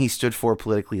everything he stood for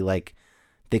politically, like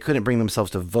they couldn't bring themselves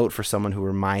to vote for someone who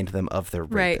remind them of their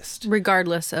rapist. Right,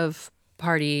 regardless of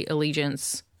party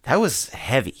allegiance. That was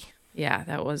heavy. Yeah,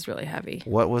 that was really heavy.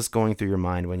 What was going through your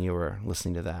mind when you were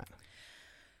listening to that?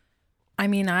 I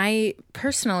mean, I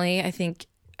think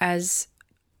as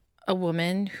a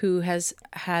woman who has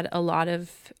had a lot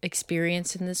of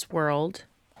experience in this world,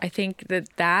 I think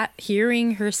that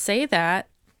hearing her say that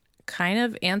kind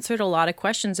of answered a lot of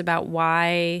questions about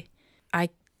why I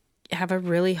have a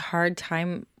really hard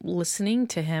time listening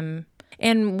to him.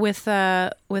 And with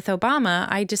Obama,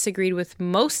 I disagreed with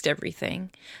most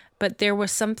everything, but there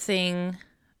was something,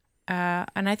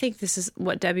 and I think this is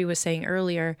what Debbie was saying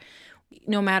earlier.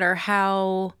 No matter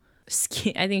how,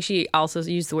 I think she also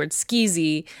used the word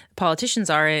skeezy politicians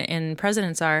are and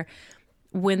presidents are,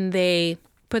 when they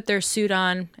put their suit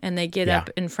on and they get up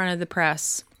in front of the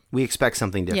press. We expect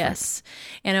something different. Yes.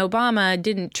 And Obama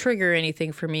didn't trigger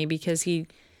anything for me because he,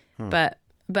 but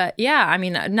yeah, I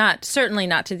mean, certainly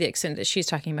not to the extent that she's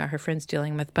talking about her friends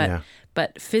dealing with,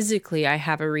 but physically I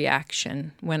have a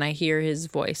reaction when I hear his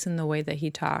voice and the way that he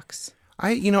talks.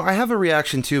 I have a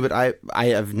reaction too, but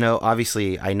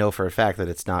obviously I know for a fact that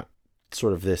it's not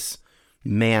sort of this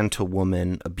man to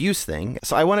woman abuse thing.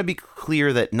 So I want to be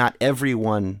clear that not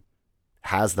everyone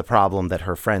has the problem that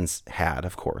her friends had,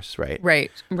 of course, right? Right.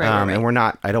 And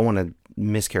I don't want to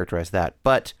mischaracterize that,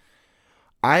 but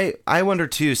I wonder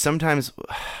too, sometimes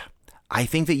I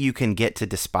think that you can get to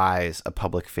despise a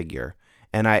public figure.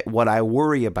 And what I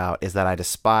worry about is that I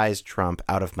despise Trump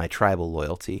out of my tribal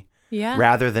loyalty. Yeah.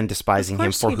 Rather than despising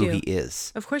him for who he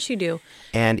is. Of course you do.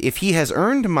 And if he has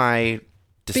earned my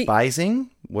despising,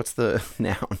 what's the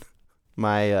noun?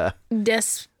 My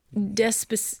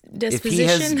disposition. If he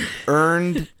has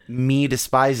earned me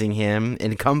despising him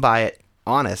and come by it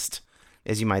honest,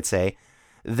 as you might say,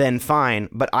 then fine.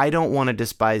 But I don't want to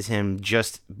despise him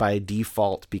just by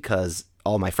default because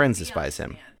all my friends despise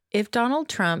him. If Donald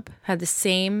Trump had the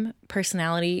same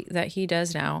personality that he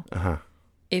does now,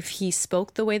 if he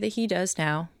spoke the way that he does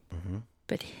now,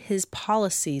 but his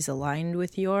policies aligned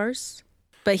with yours,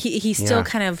 but he still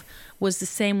kind of was the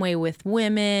same way with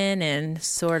women and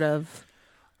sort of.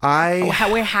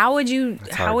 How would you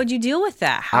deal with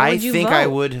that? How would you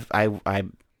vote?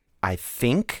 I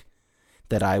think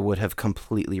that I would have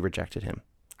completely rejected him.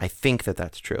 I think that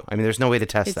that's true. I mean, there's no way to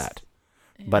test that.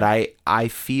 Yeah. But I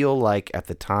feel like at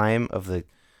the time of the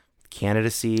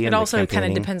candidacy, it also kind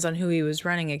of depends on who he was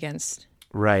running against.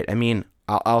 Right. I mean,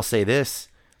 I'll say this.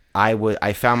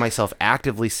 I found myself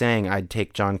actively saying I'd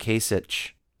take John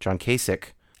Kasich.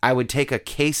 I would take a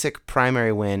Kasich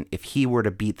primary win if he were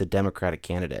to beat the Democratic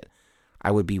candidate.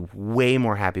 I would be way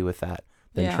more happy with that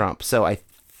than Trump. So I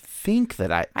think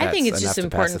that I think it's just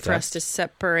important for us to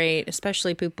separate,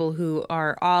 especially people who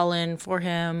are all in for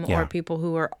him or people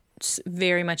who are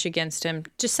very much against him.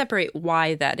 Just separate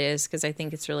why that is, because I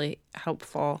think it's really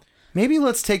helpful. Maybe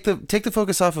let's take the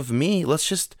focus off of me. Let's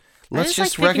just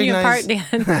recognize. You apart,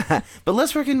 Dan. But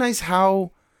let's recognize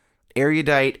how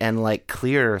erudite and like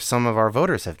clear some of our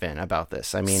voters have been about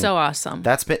this. I mean, so awesome.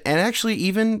 That's been, and actually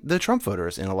even the Trump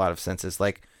voters in a lot of senses.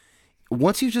 Like,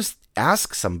 once you just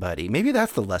ask somebody, maybe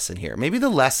that's the lesson here. Maybe the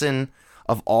lesson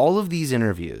of all of these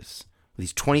interviews,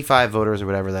 these 25 voters or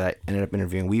whatever that I ended up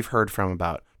interviewing, we've heard from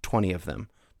about 20 of them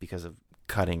because of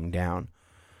cutting down.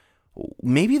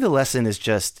 Maybe the lesson is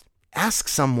just ask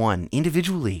someone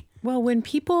individually. Well, when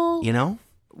people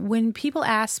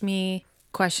ask me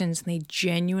questions and they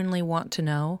genuinely want to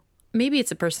know, maybe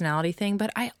it's a personality thing, but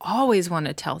I always want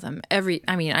to tell them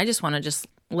I just want to just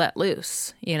let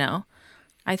loose,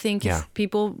 I think if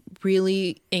people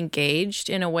really engaged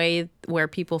in a way where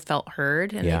people felt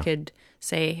heard and they could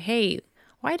say, hey,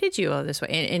 why did you go this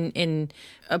way? And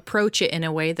approach it in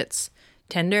a way that's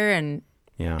tender and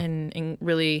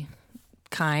really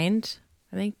kind,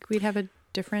 I think we'd have a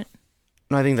different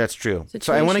No, I think that's true. situation.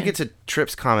 So I want to get to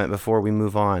Tripp's comment before we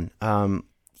move on.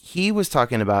 He was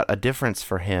talking about a difference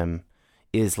for him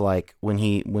is like when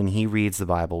he reads the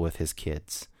Bible with his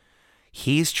kids,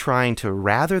 he's trying to,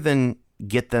 rather than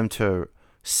get them to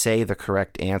say the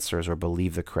correct answers or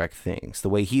believe the correct things, the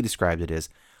way he described it is,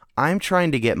 I'm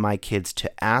trying to get my kids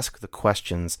to ask the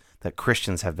questions that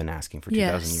Christians have been asking for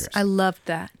 2,000 years. I love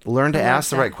that. Learn to ask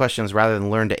the right questions rather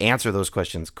than learn to answer those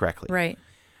questions correctly. Right.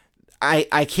 I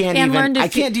can't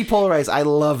depolarize. I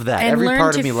love that. And Every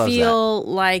part of me loves that. learn to feel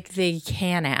like they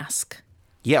can ask.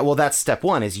 Yeah, well, that's step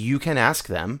one, is you can ask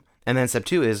them. And then step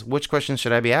two is, which questions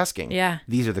should I be asking? Yeah.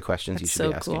 These are the questions you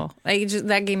should be asking. So cool.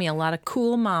 That gave me a lot of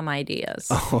cool mom ideas.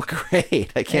 Oh,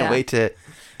 great. I can't wait to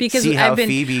see how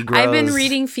Phoebe grows. I've been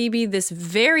reading Phoebe this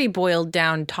very boiled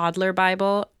down toddler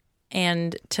Bible.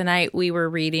 And tonight we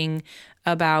were reading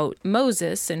about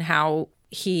Moses and how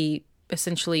he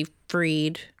essentially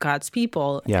freed God's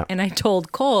people. Yeah. And I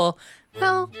told Cole,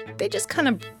 well, they just kind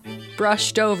of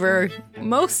brushed over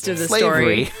most of the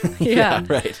Slavery. story. Yeah,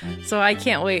 right. So I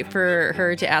can't wait for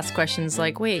her to ask questions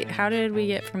like, wait, how did we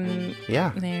get from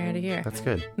there to here? That's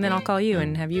good. And then I'll call you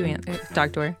and have you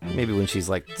talk to her. Maybe when she's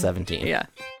like 17. Yeah.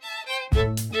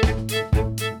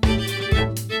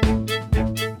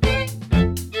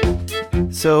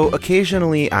 So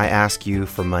occasionally I ask you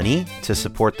for money to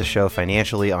support the show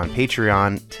financially on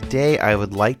Patreon. Today I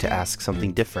would like to ask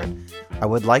something different. I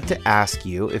would like to ask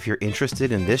you if you're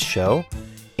interested in this show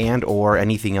and or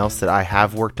anything else that I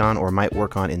have worked on or might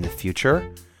work on in the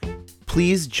future.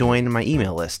 Please join my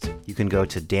email list. You can go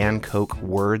to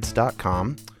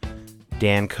dankochwords.com.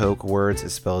 Dan Koch Words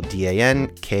is spelled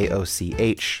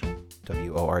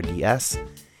DANKOCHWORDS.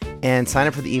 And sign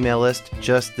up for the email list.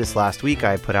 Just this last week,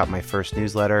 I put out my first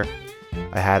newsletter.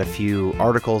 I had a few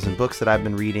articles and books that I've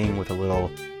been reading with a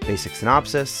little basic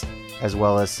synopsis, as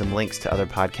well as some links to other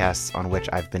podcasts on which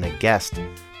I've been a guest.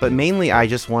 But mainly, I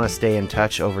just want to stay in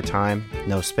touch over time.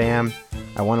 No spam.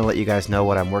 I want to let you guys know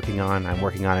what I'm working on. I'm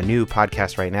working on a new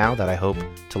podcast right now that I hope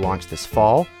to launch this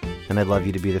fall, and I'd love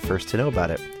you to be the first to know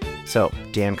about it. So,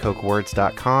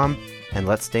 dankochwords.com, and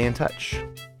let's stay in touch.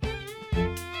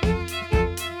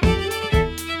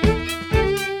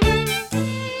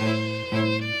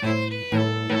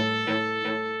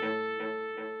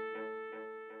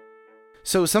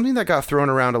 So something that got thrown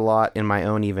around a lot in my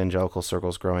own evangelical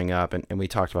circles growing up, and we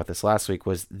talked about this last week,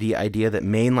 was the idea that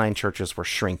mainline churches were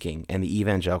shrinking and the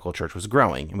evangelical church was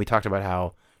growing. And we talked about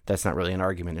how that's not really an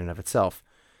argument in and of itself.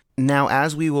 Now,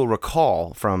 as we will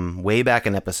recall from way back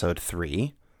in episode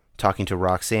 3, talking to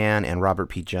Roxanne and Robert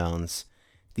P. Jones,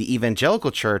 the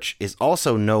evangelical church is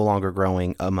also no longer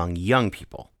growing among young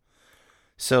people.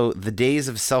 So the days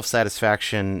of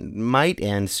self-satisfaction might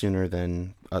end sooner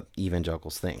than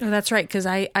evangelicals think. Oh, that's right, because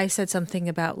I said something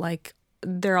about, like,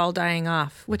 they're all dying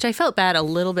off, which I felt bad a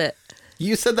little bit.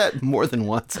 You said that more than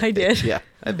once. I did? Yeah,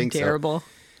 I think terrible. So.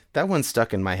 That one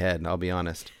stuck in my head, I'll be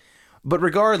honest. But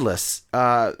regardless,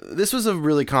 this was a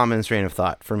really common strain of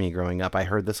thought for me growing up. I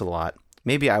heard this a lot.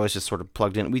 Maybe I was just sort of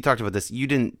plugged in. We talked about this. You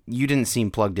didn't seem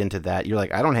plugged into that. You're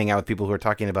like, I don't hang out with people who are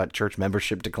talking about church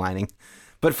membership declining.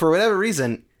 But for whatever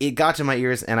reason, it got to my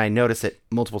ears and I noticed it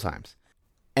multiple times.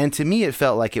 And to me, it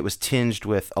felt like it was tinged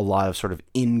with a lot of sort of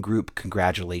in-group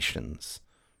congratulations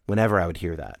whenever I would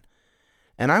hear that.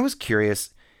 And I was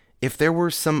curious, if there were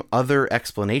some other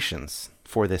explanations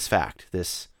for this fact,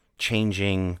 this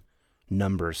changing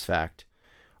numbers fact,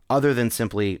 other than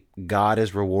simply God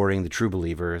is rewarding the true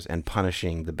believers and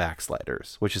punishing the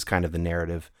backsliders, which is kind of the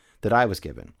narrative that I was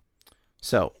given.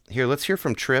 So here, let's hear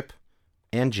from Tripp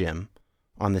and Jim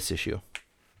on this issue.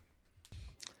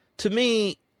 To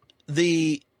me,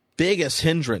 the biggest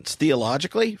hindrance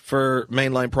theologically for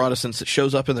mainline Protestants that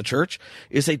shows up in the church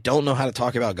is they don't know how to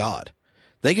talk about God.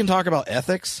 They can talk about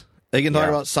ethics, they can talk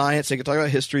about science, they can talk about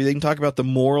history, they can talk about the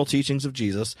moral teachings of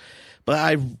Jesus, but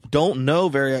I don't know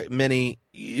very many,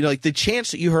 like the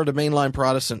chance that you heard a mainline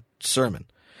Protestant sermon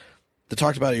that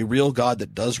talked about a real God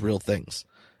that does real things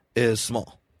is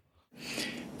small.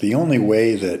 The only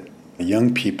way that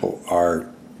young people are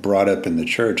brought up in the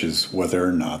church is whether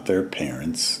or not their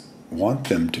parents want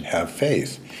them to have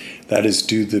faith. That is,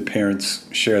 do the parents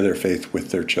share their faith with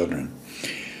their children?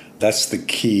 That's the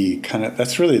key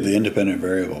that's really the independent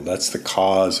variable. That's the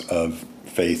cause of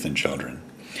faith in children.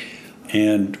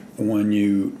 And when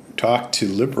you talk to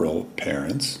liberal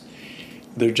parents,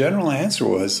 their general answer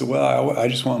was, well, I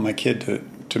just want my kid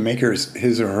to make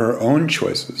his or her own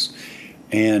choices.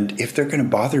 And if they're going to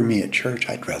bother me at church,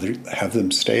 I'd rather have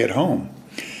them stay at home.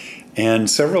 And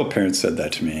several parents said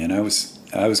that to me, and I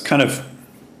was kind of,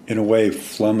 in a way,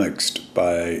 flummoxed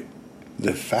by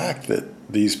the fact that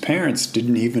these parents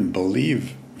didn't even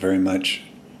believe very much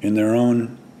in their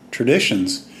own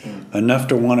traditions enough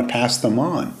to want to pass them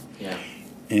on. Yeah.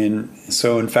 And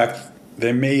so, in fact,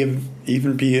 they may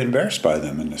even be embarrassed by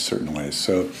them in a certain way.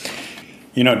 So,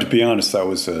 to be honest, that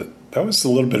was a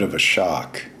little bit of a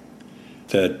shock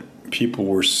that people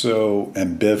were so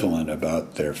ambivalent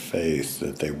about their faith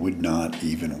that they would not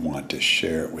even want to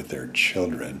share it with their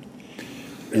children.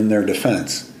 In their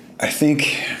defense, I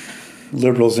think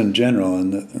liberals in general,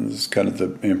 and this is kind of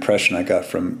the impression I got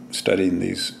from studying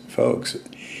these folks,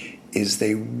 is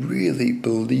they really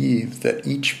believe that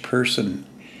each person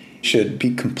should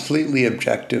be completely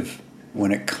objective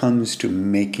when it comes to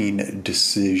making a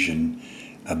decision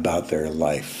about their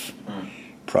life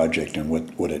project and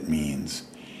what it means.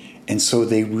 And so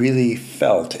they really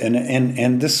felt,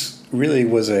 and this really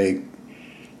was a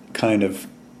kind of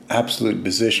absolute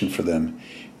position for them,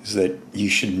 is that you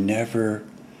should never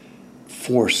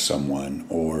force someone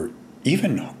or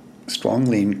even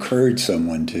strongly encourage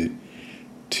someone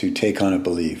to take on a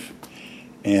belief.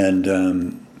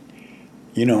 And,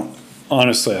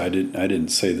 honestly, I didn't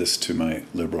say this to my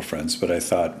liberal friends, but I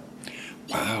thought,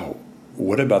 wow,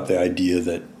 what about the idea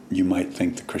that you might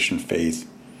think the Christian faith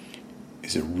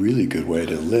is a really good way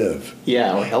to live?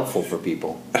 Yeah, or helpful for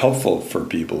people.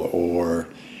 Or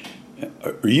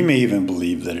you may even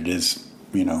believe that it is,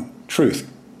 truth.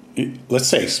 Let's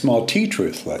say small t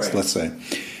truth, let's say.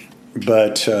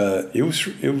 But it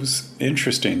was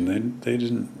interesting. They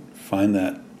didn't find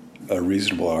that a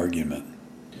reasonable argument.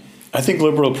 I think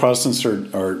liberal Protestants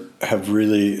have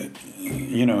really,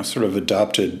 sort of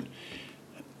adopted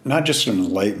not just an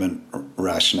Enlightenment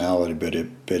rationality, but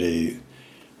a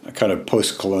kind of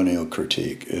post-colonial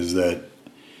critique, is that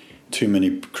too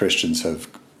many Christians have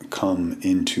come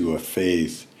into a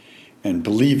faith and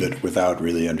believe it without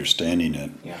really understanding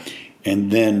it,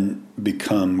 and then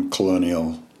become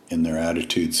colonial in their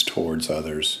attitudes towards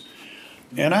others.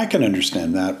 And I can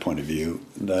understand that point of view.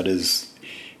 That is,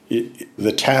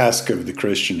 the task of the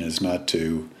Christian is not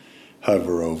to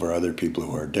hover over other people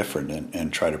who are different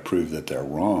and try to prove that they're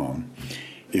wrong.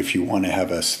 If you want to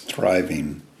have a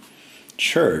thriving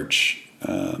church,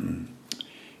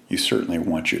 you certainly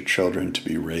want your children to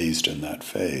be raised in that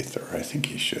faith, or I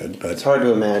think you should. But it's hard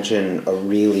to imagine a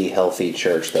really healthy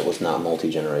church that was not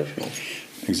multi-generational.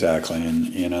 Exactly,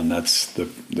 and that's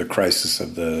the crisis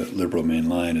of the liberal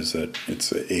mainline, is that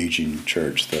it's an aging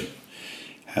church that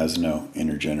has no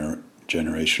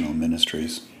intergenerational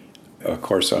ministries. Of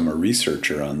course, I'm a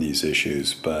researcher on these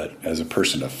issues, but as a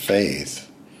person of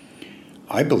faith,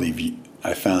 I believe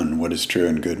I found what is true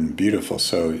and good and beautiful.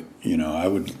 So,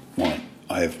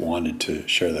 I have wanted to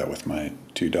share that with my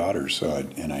two daughters,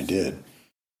 and I did.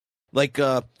 Like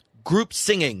group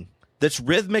singing that's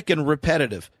rhythmic and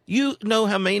repetitive. You know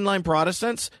how mainline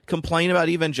Protestants complain about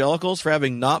evangelicals for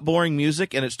having not boring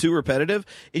music and it's too repetitive?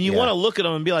 And you want to look at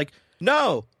them and be like,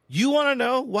 no, you want to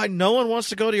know why no one wants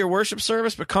to go to your worship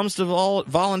service but comes to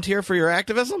volunteer for your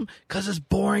activism? Because it's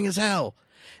boring as hell.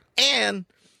 And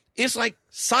it's like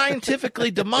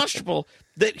scientifically demonstrable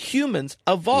that humans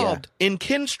evolved in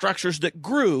kin structures that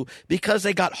grew because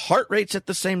they got heart rates at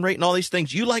the same rate and all these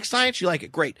things. You like science, you like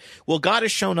it, great. Well, God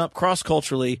has shown up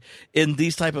cross-culturally in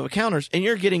these type of encounters, and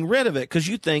you're getting rid of it because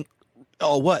you think,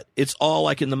 oh, what? It's all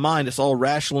like in the mind. It's all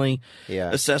rationally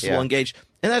accessible, engaged.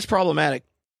 And that's problematic.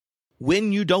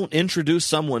 when you don't introduce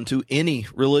someone to any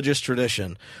religious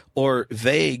tradition or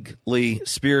vaguely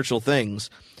spiritual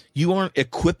things, you aren't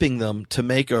equipping them to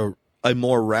make a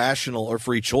more rational or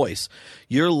free choice.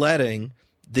 You're letting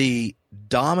the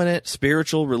dominant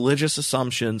spiritual religious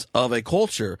assumptions of a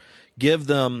culture give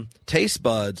them taste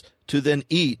buds to then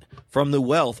eat from the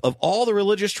wealth of all the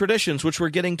religious traditions which we're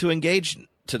getting to engage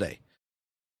today.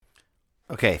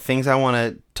 Okay, things I want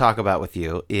to talk about with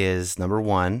you is, number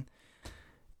one,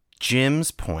 Jim's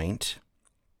point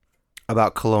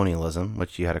about colonialism,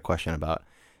 which you had a question about.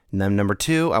 And then number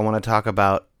two, I want to talk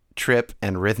about trip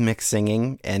and rhythmic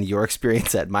singing and your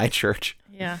experience at my church.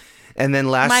 Yeah. And then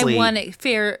lastly,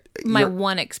 my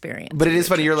one experience. But it is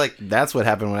funny. You're like, that's what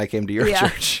happened when I came to your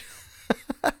church.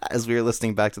 As we were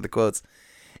listening back to the quotes.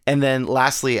 And then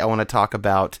lastly, I want to talk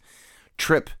about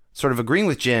Trip sort of agreeing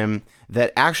with Jim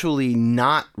that actually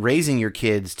not raising your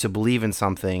kids to believe in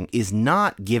something is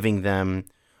not giving them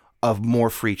a more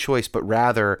free choice, but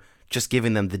rather just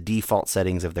giving them the default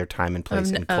settings of their time and place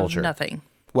and culture. Of nothing.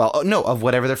 Well, no, of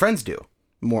whatever their friends do.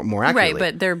 More accurately. Right,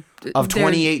 but they're... Of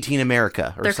 2018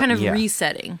 America. They're kind of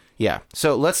resetting. Yeah.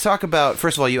 So let's talk about,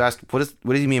 first of all, you asked, what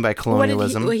do you mean by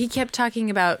colonialism? He kept talking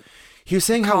about He was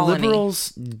saying colony.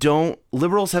 How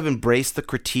liberals have embraced the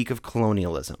critique of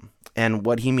colonialism. And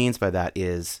what he means by that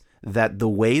is that the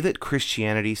way that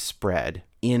Christianity spread,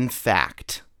 in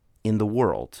fact, in the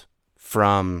world,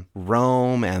 from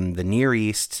Rome and the Near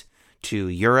East to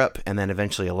Europe and then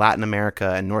eventually Latin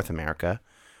America and North America,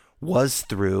 was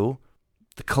through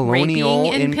the colonial...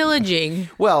 Raping and pillaging.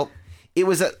 Well, it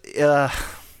was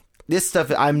this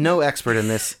stuff, I'm no expert in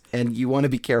this, and you want to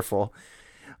be careful.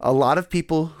 A lot of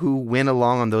people who went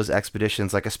along on those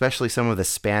expeditions, like especially some of the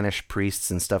Spanish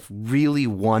priests and stuff, really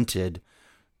wanted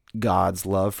God's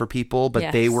love for people,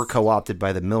 but they were co-opted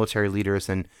by the military leaders,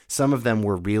 and some of them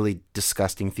were really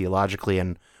disgusting theologically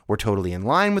and were totally in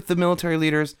line with the military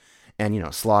leaders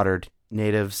and, slaughtered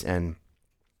natives.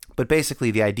 But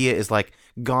basically the idea is like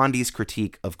Gandhi's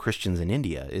critique of Christians in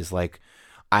India is like,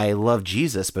 I love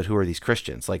Jesus, but who are these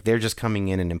Christians? Like they're just coming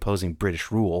in and imposing British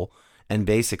rule and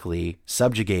basically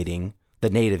subjugating the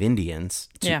native Indians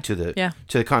to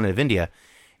the continent of India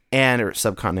or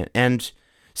subcontinent. And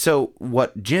so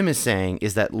what Jim is saying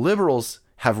is that liberals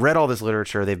have read all this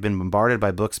literature. They've been bombarded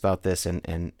by books about this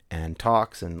and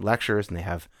talks and lectures, and they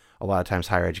have a lot of times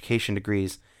higher education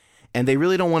degrees. And they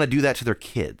really don't want to do that to their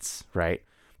kids, right?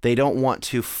 They don't want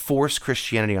to force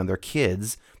Christianity on their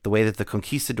kids the way that the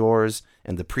conquistadors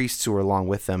and the priests who were along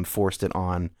with them forced it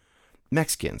on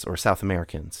Mexicans or South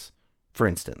Americans, for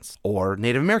instance, or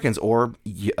Native Americans or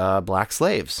black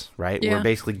slaves, right? Yeah. Were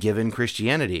basically given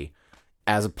Christianity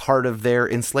as a part of their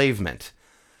enslavement.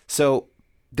 So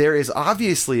there is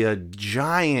obviously a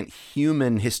giant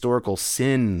human historical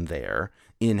sin there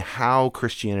in how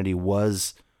Christianity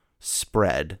was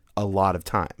spread a lot of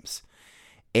times.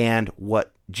 And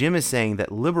what Jim is saying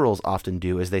that liberals often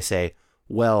do is they say,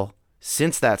 well,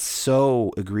 since that's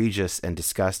so egregious and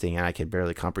disgusting and I can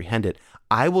barely comprehend it,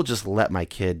 I will just let my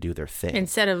kid do their thing.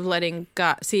 Instead of letting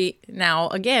God... See, now,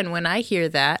 again, when I hear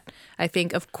that, I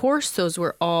think, of course, those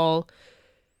were all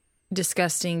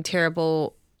disgusting,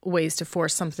 terrible ways to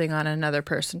force something on another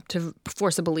person, to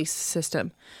force a belief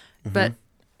system. Mm-hmm. But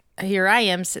here I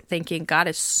am thinking, God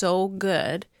is so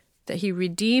good that he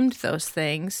redeemed those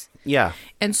things. Yeah.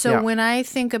 And so when I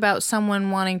think about someone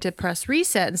wanting to press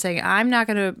reset and saying, I'm not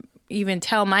going to even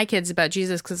tell my kids about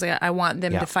Jesus because I want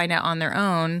them to find out on their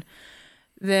own,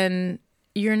 then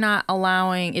you're not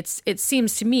allowing, it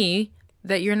seems to me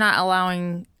that you're not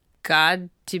allowing God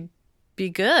to be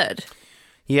good.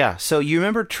 Yeah. So you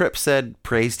remember Tripp said,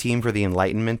 praise team for the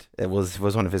Enlightenment? It was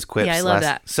one of his quips. Yeah, I love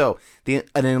that. So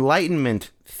an Enlightenment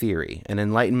theory, an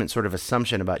Enlightenment sort of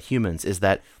assumption about humans is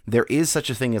that there is such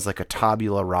a thing as like a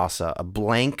tabula rasa, a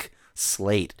blank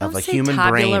slate of a human brain.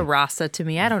 Don't say tabula rasa to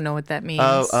me. I don't know what that means.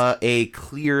 A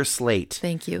clear slate.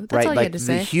 Thank you. That's all you had to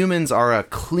say. The humans are a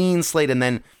clean slate, and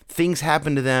then things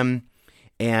happen to them,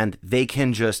 and they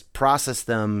can just process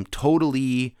them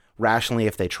totally rationally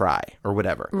if they try or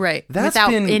whatever. Right.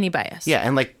 Without any bias. Yeah,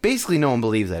 and like basically no one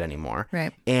believes that anymore.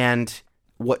 Right. And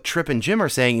what Tripp and Jim are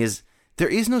saying is there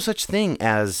is no such thing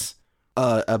as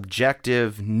a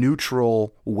objective,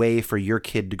 neutral way for your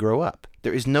kid to grow up.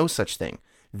 There is no such thing.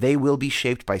 They will be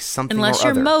shaped by something Unless or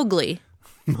other. you're Mowgli.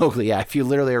 Mowgli, yeah. If you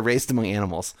literally are raised among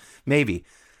animals. Maybe.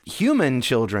 Human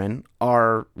children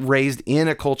are raised in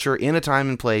a culture, in a time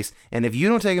and place, and if you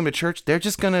don't take them to church, they're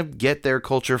just going to get their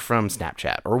culture from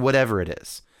Snapchat or whatever it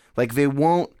is. Like they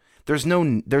won't, there's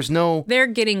no... They're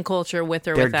getting culture with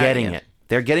or without you. They're getting it.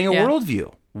 They're getting a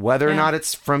worldview, whether or not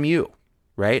it's from you,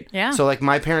 right? Yeah. So like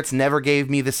my parents never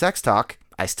gave me the sex talk.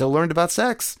 I still learned about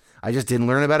sex. I just didn't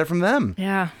learn about it from them.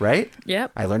 Yeah. Right?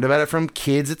 Yep. I learned about it from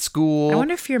kids at school. I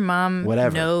wonder if your mom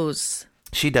knows.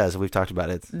 She does. We've talked about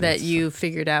it. That you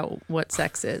figured out what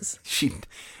sex is.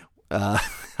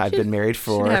 I've been married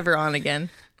for... Should have her on again.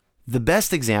 The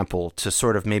best example to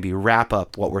sort of maybe wrap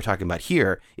up what we're talking about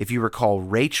here, if you recall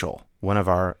Rachel, one of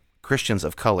our Christians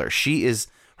of color,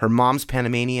 her mom's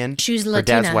Panamanian. She's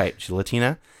Latina. Her dad's white. She's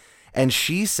Latina. And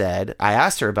she said, I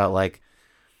asked her about like,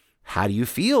 how do you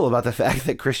feel about the fact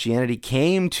that Christianity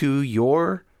came to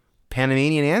your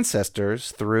Panamanian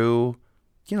ancestors through,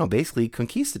 basically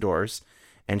conquistadors?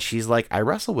 And she's like, I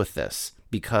wrestle with this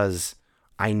because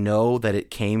I know that it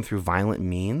came through violent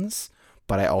means,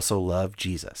 but I also love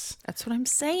Jesus. That's what I'm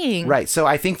saying. Right. So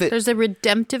I think that there's a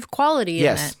redemptive quality in it.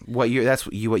 Yes. What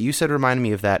you said reminded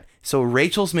me of that. So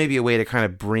Rachel's maybe a way to kind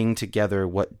of bring together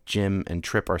what Jim and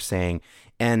Tripp are saying.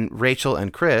 And Rachel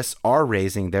and Chris are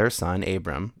raising their son,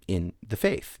 Abram, in the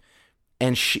faith.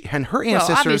 And her ancestors...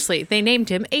 Well, obviously, they named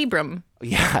him Abram.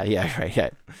 Yeah, right. Yeah.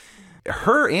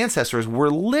 Her ancestors were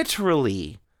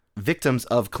literally victims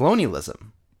of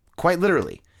colonialism, quite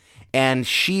literally. And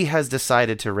she has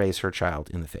decided to raise her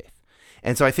child in the faith.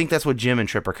 And so I think that's what Jim and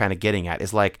Tripp are kind of getting at,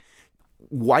 is like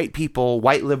white people,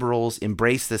 white liberals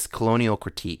embrace this colonial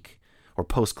critique, or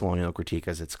post-colonial critique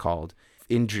as it's called.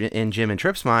 In Jim and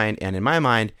Tripp's mind, and in my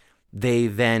mind, they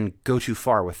then go too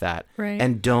far with that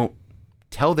and don't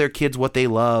tell their kids what they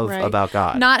love about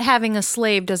God. Not having a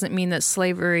slave doesn't mean that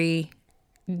slavery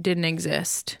didn't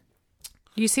exist.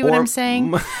 You see what I'm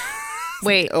saying?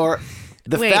 Wait. Or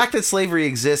the fact that slavery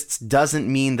exists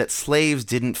doesn't mean that slaves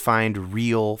didn't find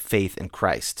real faith in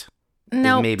Christ.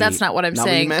 No, that's not what I'm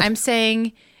saying. I'm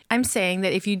saying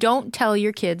that if you don't tell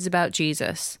your kids about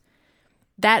Jesus,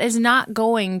 that is not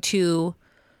going to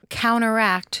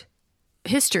counteract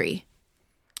history.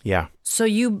 Yeah. So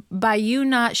by you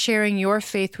not sharing your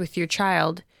faith with your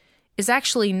child is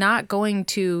actually not going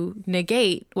to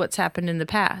negate what's happened in the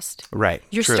past. Right.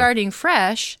 You're starting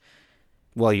fresh.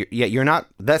 Well, you're not.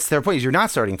 That's their point. Is you're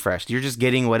not starting fresh. You're just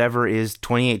getting whatever is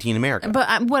 2018 America.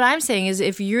 But what I'm saying is,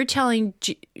 if you're telling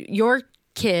your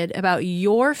kid about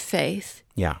your faith,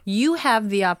 you have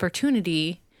the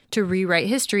opportunity to rewrite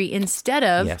history instead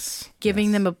of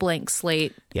giving them a blank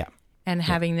slate and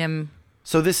having them...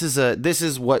 So this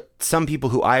is what some people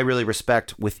who I really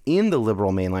respect within the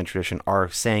liberal mainline tradition are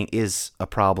saying is a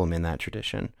problem in that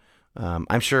tradition.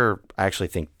 I'm sure, I actually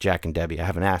think Jack and Debbie, I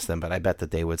haven't asked them, but I bet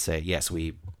that they would say, yes,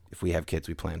 if we have kids,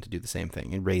 we plan to do the same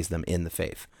thing and raise them in the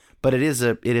faith. But it is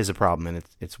a problem, and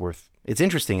it's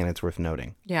interesting, and it's worth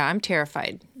noting. Yeah, I'm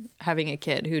terrified having a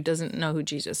kid who doesn't know who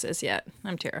Jesus is yet.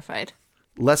 I'm terrified.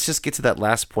 Let's just get to that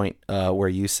last point where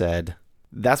you said,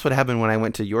 that's what happened when I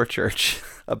went to your church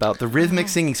about the rhythmic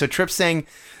singing. So Tripp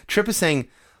is saying,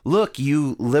 look,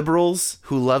 you liberals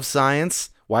who love science,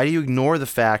 why do you ignore the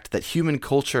fact that human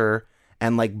culture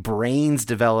and like brains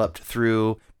developed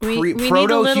through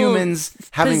proto-humans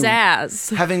having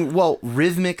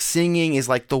rhythmic singing is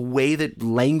like the way that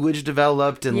language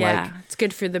developed, and it's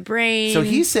good for the brain. So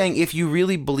he's saying if you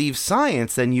really believe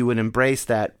science, then you would embrace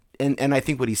that. And I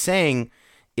think what he's saying,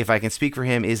 if I can speak for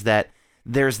him, is that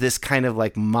there's this kind of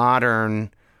like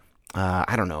modern,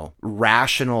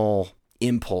 rational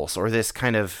impulse, or this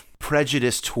kind of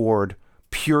prejudice toward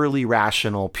purely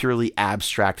rational, purely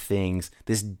abstract things,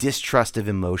 this distrust of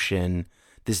emotion,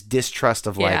 this distrust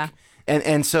of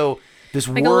and so this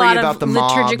like worry about the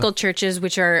mob. Liturgical churches,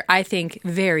 which are, I think,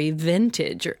 very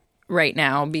vintage right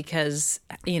now because,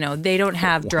 they don't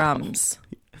have drums.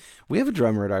 We have a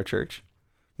drummer at our church.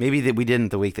 Maybe that we didn't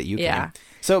the week that you came.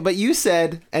 So, but you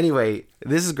said, anyway,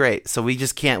 this is great. So we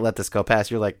just can't let this go past.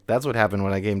 You're like, that's what happened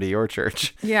when I came to your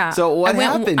church. Yeah. So what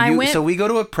happened? So we go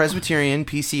to a Presbyterian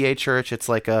PCA church. It's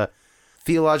like a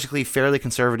theologically fairly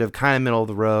conservative, kind of middle of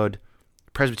the road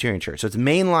Presbyterian church. So it's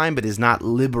mainline, but is not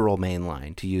liberal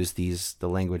mainline, to use the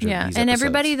language of these episodes. And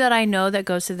everybody that I know that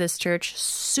goes to this church,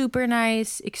 super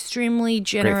nice, extremely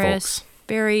generous,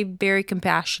 very, very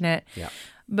compassionate. Yeah.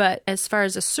 But as far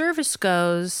as the service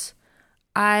goes,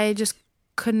 I just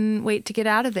couldn't wait to get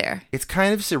out of there. It's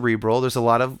kind of cerebral. There's a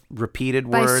lot of repeated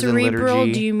words in liturgy. By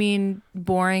cerebral, do you mean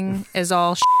boring as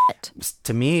all shit?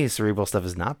 To me, cerebral stuff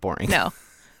is not boring. No.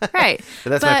 Right. But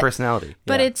that's my personality.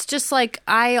 But it's just like,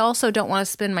 I also don't want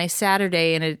to spend my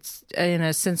Saturday in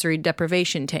a sensory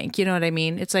deprivation tank. You know what I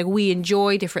mean? It's like we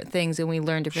enjoy different things and we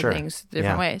learn different things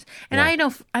different ways. And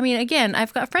again,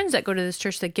 I've got friends that go to this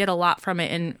church that get a lot from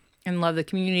it and love the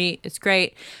community. It's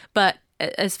great. But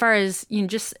as far as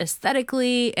just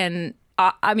aesthetically and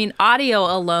audio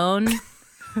alone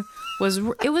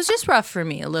it was just rough for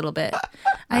me a little bit.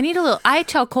 I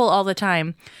tell Cole all the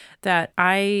time that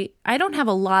I don't have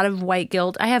a lot of white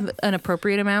guilt. I have an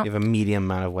appropriate amount. You have a medium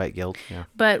amount of white guilt. Yeah.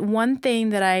 But one thing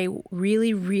that I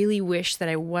really, really wish that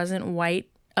I wasn't white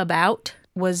about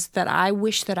was that I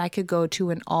wish that I could go to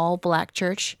an all-black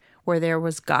church where there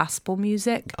was gospel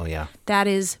music. Oh, yeah. That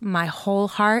is my whole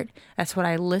heart. That's what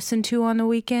I listen to on the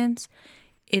weekends.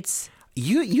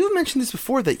 You mentioned this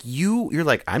before that you're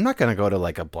like, I'm not going to go to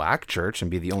like a black church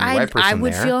and be the only white person I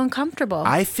would there. feel uncomfortable.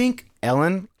 I think,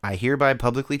 Ellen, I hereby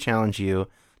publicly challenge you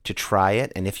to try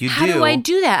it. And if you How do I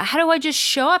do that? How do I just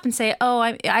show up and say, oh,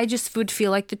 I just would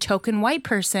feel like the token white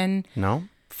person? No.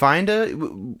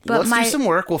 Let's do some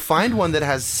work. We'll find one that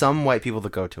has some white people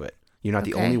that go to it. You're not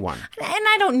the only one. And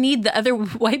I don't need the other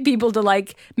white people to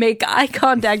like make eye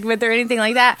contact with or anything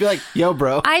like that. Be like, yo,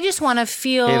 bro. I just want to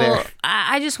feel, hey there.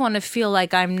 I just want to feel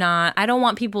like I don't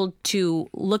want people to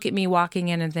look at me walking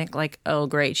in and think like, oh,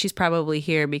 great, she's probably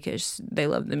here because they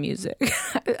love the music.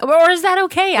 Or is that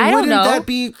okay? I don't know. Wouldn't that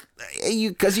be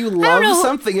because you love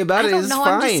something about it is fine.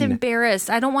 I'm just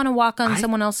embarrassed. I don't want to walk on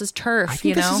someone else's turf. I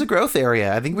think this is a growth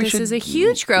area. I think this is a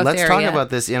huge growth area. Let's talk about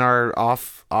this in our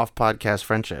off podcast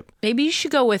friendship. Maybe you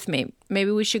should go with me. Maybe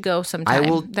we should go sometime.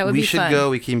 That would be fun. We should go.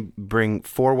 We can bring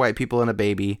 4 white people and a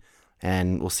baby,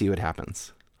 and we'll see what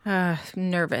happens.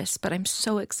 Nervous, but I'm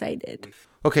so excited.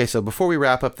 Okay, so before we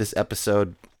wrap up this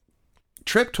episode,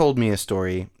 Tripp told me a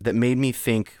story that made me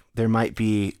think there might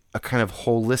be a kind of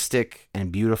holistic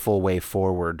and beautiful way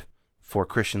forward for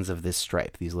Christians of this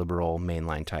stripe, these liberal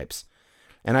mainline types.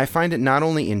 And I find it not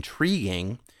only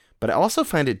intriguing, but I also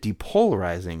find it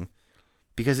depolarizing,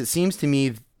 because it seems to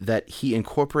me that he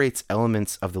incorporates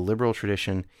elements of the liberal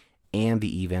tradition and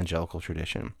the evangelical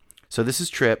tradition. So this is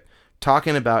Tripp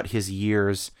talking about his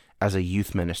years as a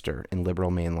youth minister in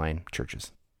liberal mainline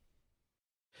churches.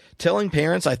 Telling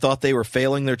parents I thought they were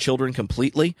failing their children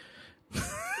completely,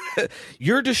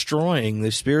 you're destroying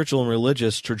the spiritual and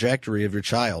religious trajectory of your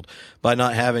child by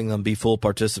not having them be full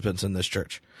participants in this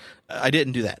church. I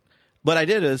didn't do that. What I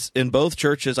did is, in both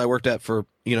churches I worked at for,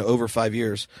 over 5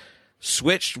 years,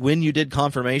 switched when you did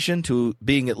confirmation to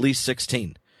being at least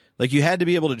 16. Like, you had to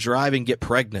be able to drive and get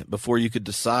pregnant before you could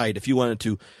decide if you wanted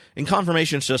to. In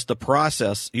confirmation, it's just the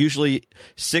process, usually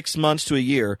 6 months to a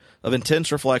year of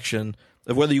intense reflection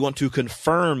of whether you want to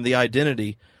confirm the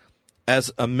identity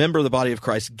as a member of the body of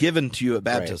Christ given to you at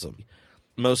baptism. Right.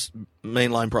 Most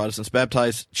mainline Protestants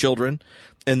baptize children,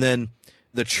 and then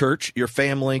the church, your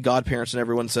family, godparents, and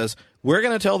everyone says, we're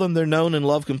going to tell them they're known and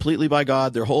loved completely by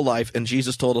God their whole life, and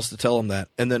Jesus told us to tell them that.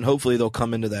 And then hopefully they'll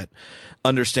come into that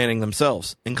understanding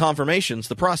themselves. In confirmation's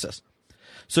the process.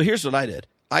 So here's what I did.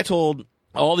 I told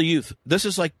all the youth, this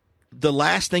is like the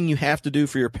last thing you have to do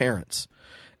for your parents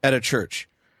at a church.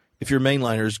 If you're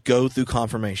mainliners, go through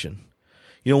confirmation.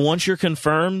 Once you're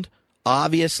confirmed,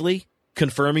 obviously,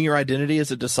 confirming your identity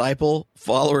as a disciple,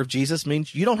 follower of Jesus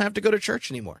means you don't have to go to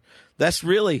church anymore. That's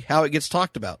really how it gets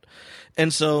talked about.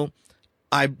 And so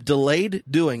I delayed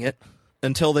doing it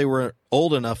until they were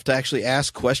old enough to actually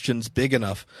ask questions big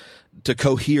enough to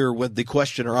cohere with the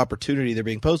question or opportunity they're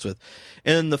being posed with.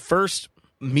 And the first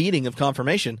meeting of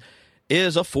confirmation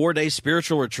is a 4-day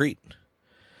spiritual retreat.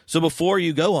 So before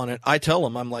you go on it, I tell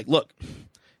them, I'm like, look,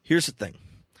 here's the thing.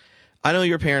 I know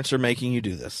your parents are making you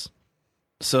do this.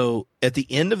 So at the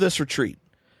end of this retreat,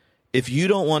 if you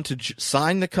don't want to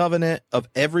sign the covenant of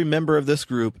every member of this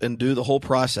group and do the whole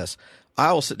process,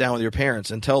 I will sit down with your parents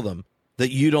and tell them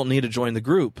that you don't need to join the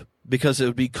group because it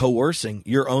would be coercing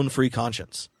your own free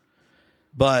conscience.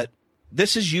 But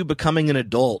this is you becoming an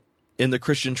adult in the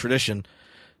Christian tradition.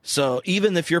 So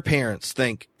even if your parents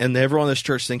think, and everyone in this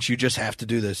church thinks you just have to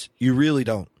do this, you really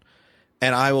don't.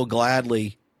 And I will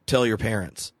gladly tell your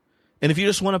parents. And if you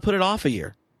just want to put it off a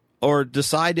year or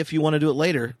decide if you want to do it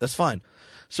later, that's fine.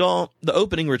 So the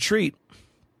opening retreat,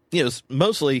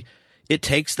 mostly it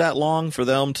takes that long for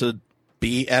them to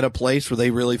be at a place where they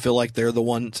really feel like they're the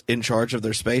ones in charge of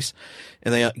their space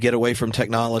and they get away from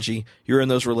technology. You're in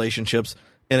those relationships,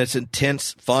 and it's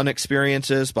intense, fun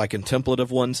experiences by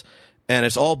contemplative ones. And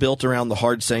it's all built around the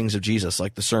hard sayings of Jesus,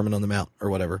 like the Sermon on the Mount or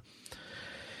whatever.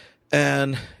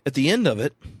 And at the end of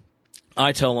it,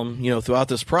 I tell them, throughout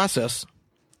this process,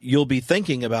 you'll be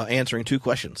thinking about answering 2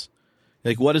 questions.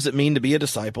 Like, what does it mean to be a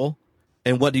disciple?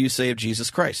 And what do you say of Jesus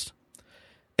Christ?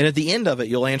 And at the end of it,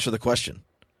 you'll answer the question.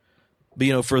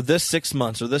 But, for this 6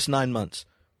 months or this 9 months,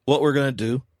 what we're going to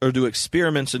do are do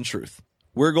experiments in truth.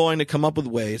 We're going to come up with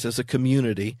ways as a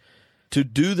community to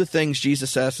do the things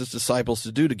Jesus asked his disciples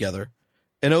to do together.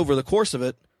 And over the course of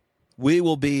it, we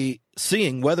will be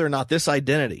seeing whether or not this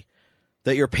identity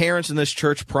that your parents in this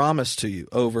church promised to you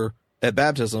over at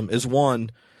baptism is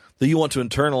one that you want to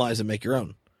internalize and make your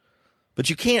own. But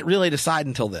you can't really decide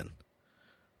until then.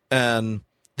 And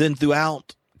then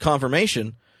throughout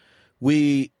confirmation,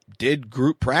 we did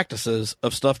group practices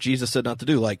of stuff Jesus said not to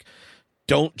do, like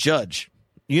don't judge.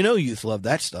 You know, youth love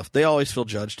that stuff. They always feel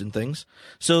judged in things.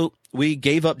 So we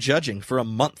gave up judging for a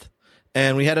month,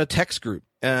 and we had a text group.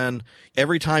 And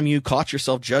every time you caught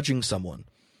yourself judging someone,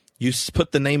 you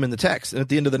put the name in the text. And at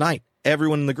the end of the night,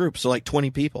 everyone in the group, so like 20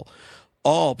 people,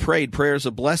 all prayed prayers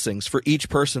of blessings for each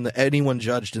person that anyone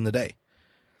judged in the day.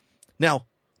 Now,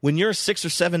 when you're 6 or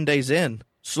 7 days in,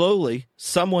 slowly,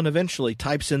 someone eventually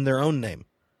types in their own name.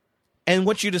 And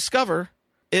what you discover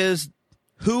is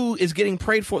who is getting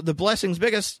prayed for, the blessings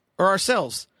biggest, are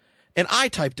ourselves. And I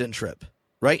typed in Trip,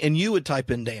 right? And you would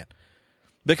type in Dan.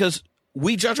 Because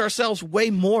we judge ourselves way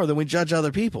more than we judge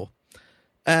other people.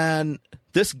 And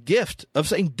this gift of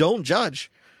saying, don't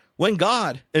judge, when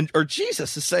God or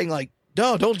Jesus is saying, like,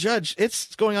 no, don't judge.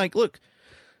 It's going like, look,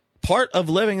 part of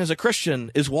living as a Christian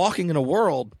is walking in a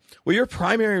world where your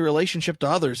primary relationship to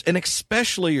others, and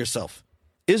especially yourself,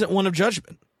 isn't one of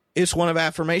judgment. It's one of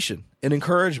affirmation and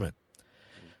encouragement.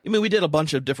 I mean, we did a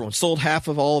bunch of different ones. Sold half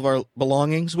of all of our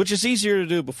belongings, which is easier to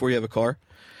do before you have a car.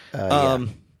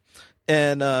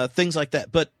 And things like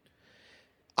that. But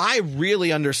I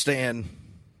really understand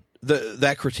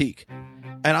that critique.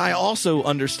 And I also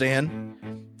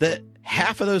understand that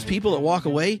half of those people that walk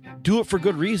away do it for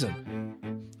good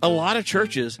reason. A lot of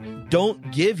churches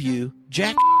don't give you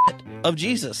jack of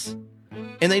Jesus.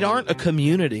 And they aren't a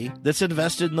community that's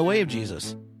invested in the way of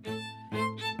Jesus.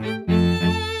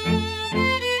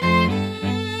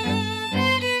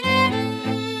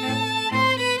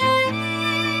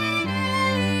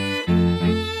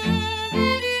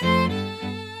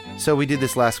 So we did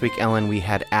this last week, Ellen. We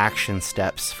had action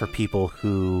steps for people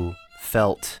who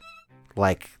felt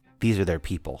like these are their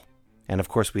people. And of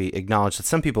course, we acknowledge that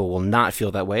some people will not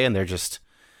feel that way, and they're just,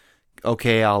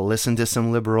 okay, I'll listen to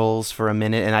some liberals for a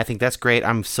minute. And I think that's great.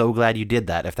 I'm so glad you did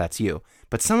that if that's you.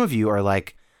 But some of you are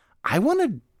like, I want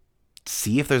to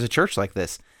see if there's a church like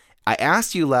this. I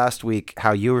asked you last week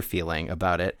how you were feeling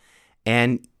about it,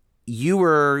 and you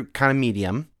were kind of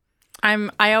medium.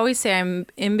 I always say I'm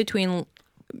in between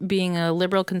being a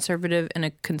liberal conservative and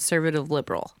a conservative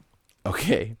liberal.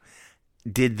 Okay.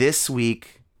 Did this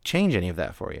week change any of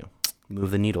that for you?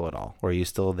 Move the needle at all? Or are you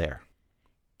still there?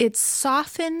 It's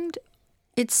softened.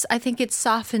 I think it's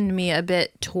softened me a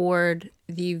bit toward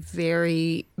the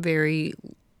very, very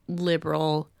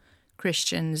liberal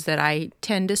Christians that I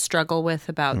tend to struggle with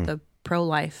about the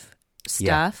pro-life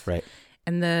stuff. Yeah, right.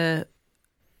 And the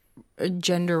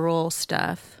gender role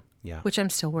stuff, yeah, which I'm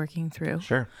still working through.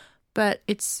 Sure. But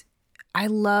I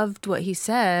loved what he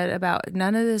said about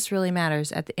none of this really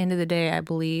matters. At the end of the day, I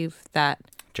believe that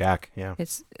Jack, yeah,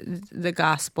 it's the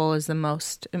gospel is the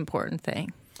most important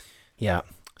thing. Yeah.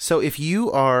 So if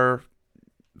you are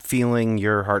feeling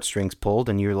your heartstrings pulled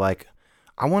and you're like,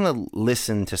 I want to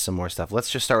listen to some more stuff, let's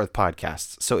just start with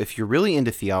podcasts. So if you're really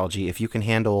into theology, if you can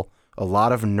handle a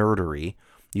lot of nerdery,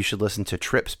 you should listen to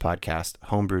Tripp's podcast,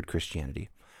 Homebrewed Christianity.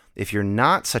 If you're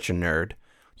not such a nerd,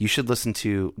 you should listen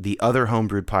to the other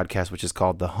Homebrewed podcast, which is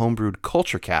called the Homebrewed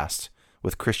Culture Cast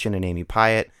with Christian and Amy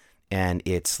Pyatt, and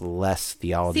it's less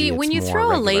theology. See, when you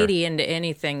throw a lady into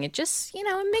anything, it just,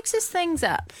 it mixes things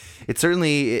up. It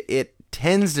certainly, it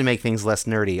tends to make things less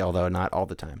nerdy, although not all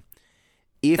the time.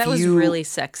 That was really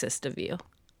sexist of you.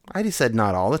 I just said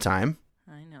not all the time.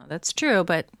 I know, that's true,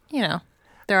 but,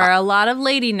 there are a lot of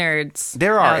lady nerds.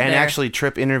 There are, and actually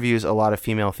Tripp interviews a lot of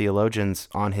female theologians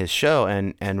on his show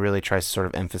and really tries to sort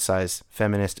of emphasize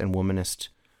feminist and womanist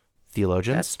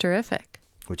theologians. That's terrific.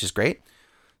 Which is great.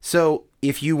 So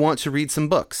if you want to read some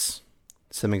books,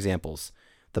 some examples,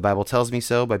 The Bible Tells Me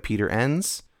So by Peter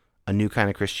Enns, A New Kind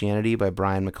of Christianity by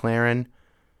Brian McLaren,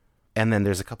 and then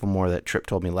there's a couple more that Tripp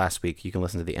told me last week. You can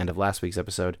listen to the end of last week's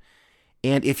episode.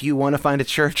 And if you want to find a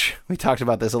church, we talked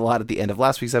about this a lot at the end of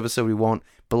last week's episode. We won't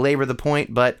belabor the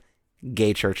point, but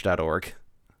gaychurch.org.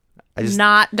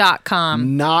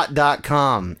 Not.com.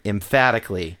 Not.com,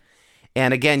 emphatically.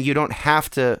 And again, you don't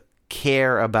have to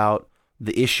care about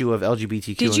the issue of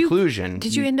LGBTQ inclusion.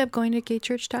 Did you end up going to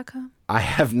gaychurch.com? I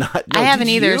have not. No, I haven't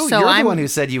either. So you're the one who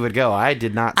said you would go. I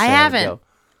did not say I would go.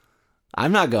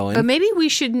 I'm not going. But maybe we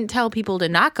shouldn't tell people to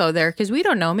not go there because we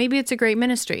don't know. Maybe it's a great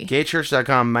ministry.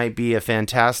 Gaychurch.com might be a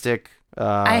fantastic...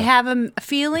 I have a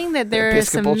feeling that there are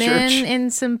some men in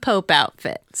some Pope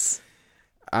outfits.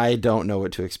 I don't know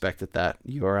what to expect at that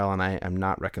URL, and I am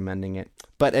not recommending it.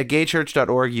 But at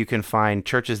gaychurch.org, you can find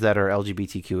churches that are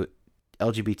LGBTQ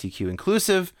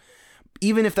inclusive.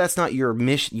 even if that's not your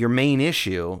main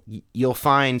issue, you'll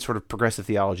find sort of progressive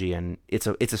theology, and it's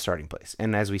a starting place.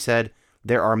 And as we said,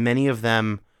 there are many of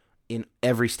them in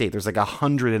every state. There's like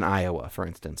 100 in Iowa, for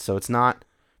instance. So it's not.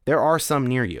 There are some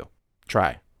near you.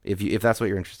 Try if that's what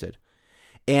you're interested.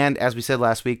 And as we said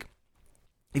last week,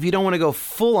 if you don't want to go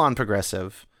full on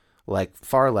progressive, like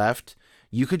far left,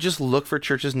 you could just look for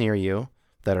churches near you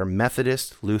that are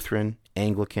Methodist, Lutheran,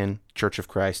 Anglican, Church of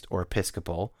Christ, or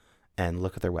Episcopal, and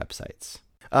look at their websites.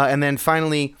 And then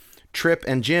finally, Tripp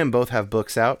and Jim both have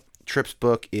books out. Tripp's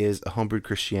book is A Homebrewed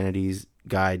Christianity's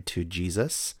Guide to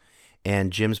Jesus,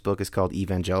 and Jim's book is called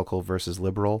Evangelical versus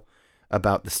Liberal,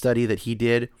 about the study that he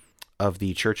did of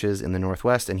the churches in the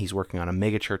Northwest, and he's working on a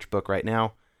megachurch book right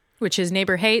now. Which his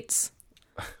neighbor hates.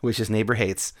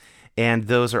 And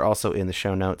those are also in the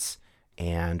show notes.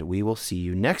 And we will see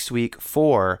you next week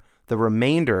for the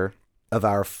remainder of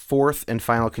our fourth and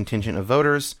final contingent of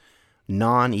voters,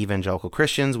 non-evangelical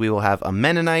Christians. We will have a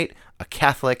Mennonite, a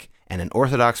Catholic, and an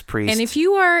Orthodox priest. And if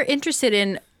you are interested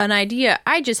in an idea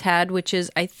I just had, which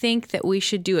is I think that we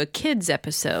should do a kids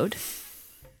episode,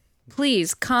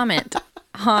 please comment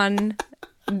on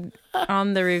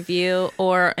the review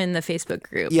or in the Facebook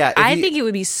group. Yeah, I think it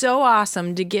would be so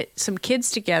awesome to get some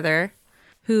kids together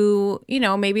who,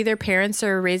 maybe their parents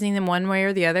are raising them one way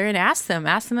or the other, and ask them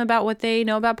about what they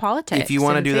know about politics. If you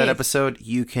want to do that episode,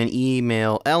 you can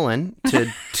email Ellen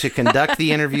to conduct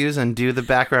the interviews and do the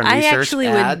background research. I actually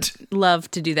would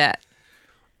love to do that.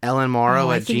 Ellen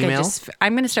Morrow at Gmail.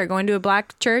 I'm going to start going to a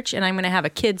black church, and I'm going to have a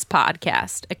kids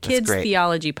podcast, a kids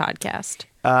theology podcast.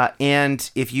 And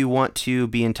if you want to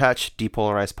be in touch,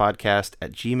 Depolarized Podcast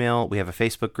at Gmail. We have a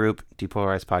Facebook group,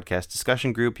 Depolarized Podcast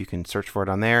Discussion Group. You can search for it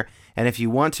on there. And if you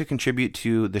want to contribute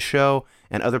to the show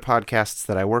and other podcasts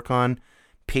that I work on,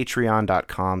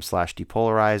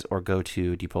 patreon.com/depolarize, or go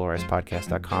to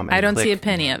depolarizedpodcast.com. I don't see a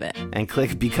penny of it. And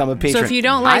click Become a Patron. So if you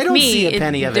don't like I don't me, see a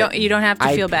penny of it. You don't have to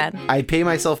feel bad. I pay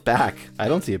myself back. I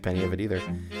don't see a penny of it either.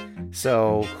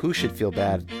 So who should feel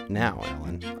bad now,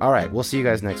 Ellen? All right, we'll see you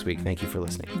guys next week. Thank you for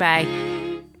listening. Bye.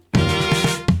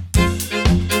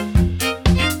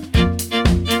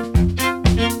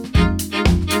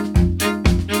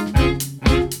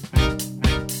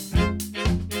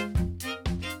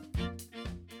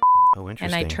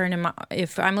 And I turn him,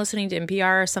 if I'm listening to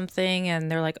NPR or something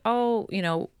and they're like, oh,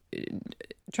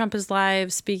 Trump is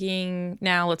live speaking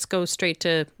now, let's go straight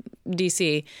to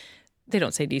DC. They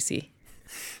don't say DC.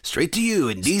 Straight to you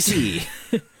in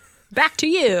DC. Back to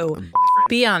you.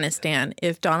 Be honest, Dan.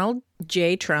 If Donald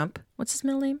J. Trump, what's his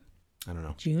middle name? I don't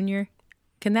know. Junior.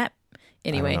 Can that?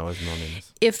 Anyway. I don't know what his middle name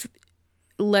is. If,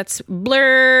 let's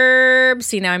blurb.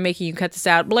 See, now I'm making you cut this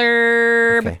out.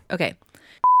 Blurb. Okay.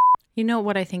 You know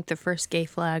what I think the first gay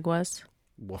flag was?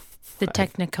 What? The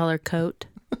Technicolor coat.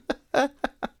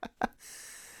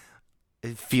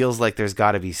 It feels like there's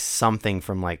got to be something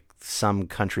from like some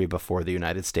country before the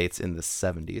United States in the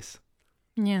 70s.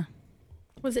 Yeah.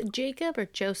 Was it Jacob or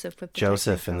Joseph with the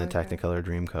Joseph in the Technicolor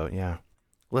Dreamcoat, yeah.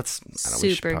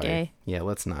 Super gay. Yeah,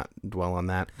 let's not dwell on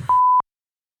that.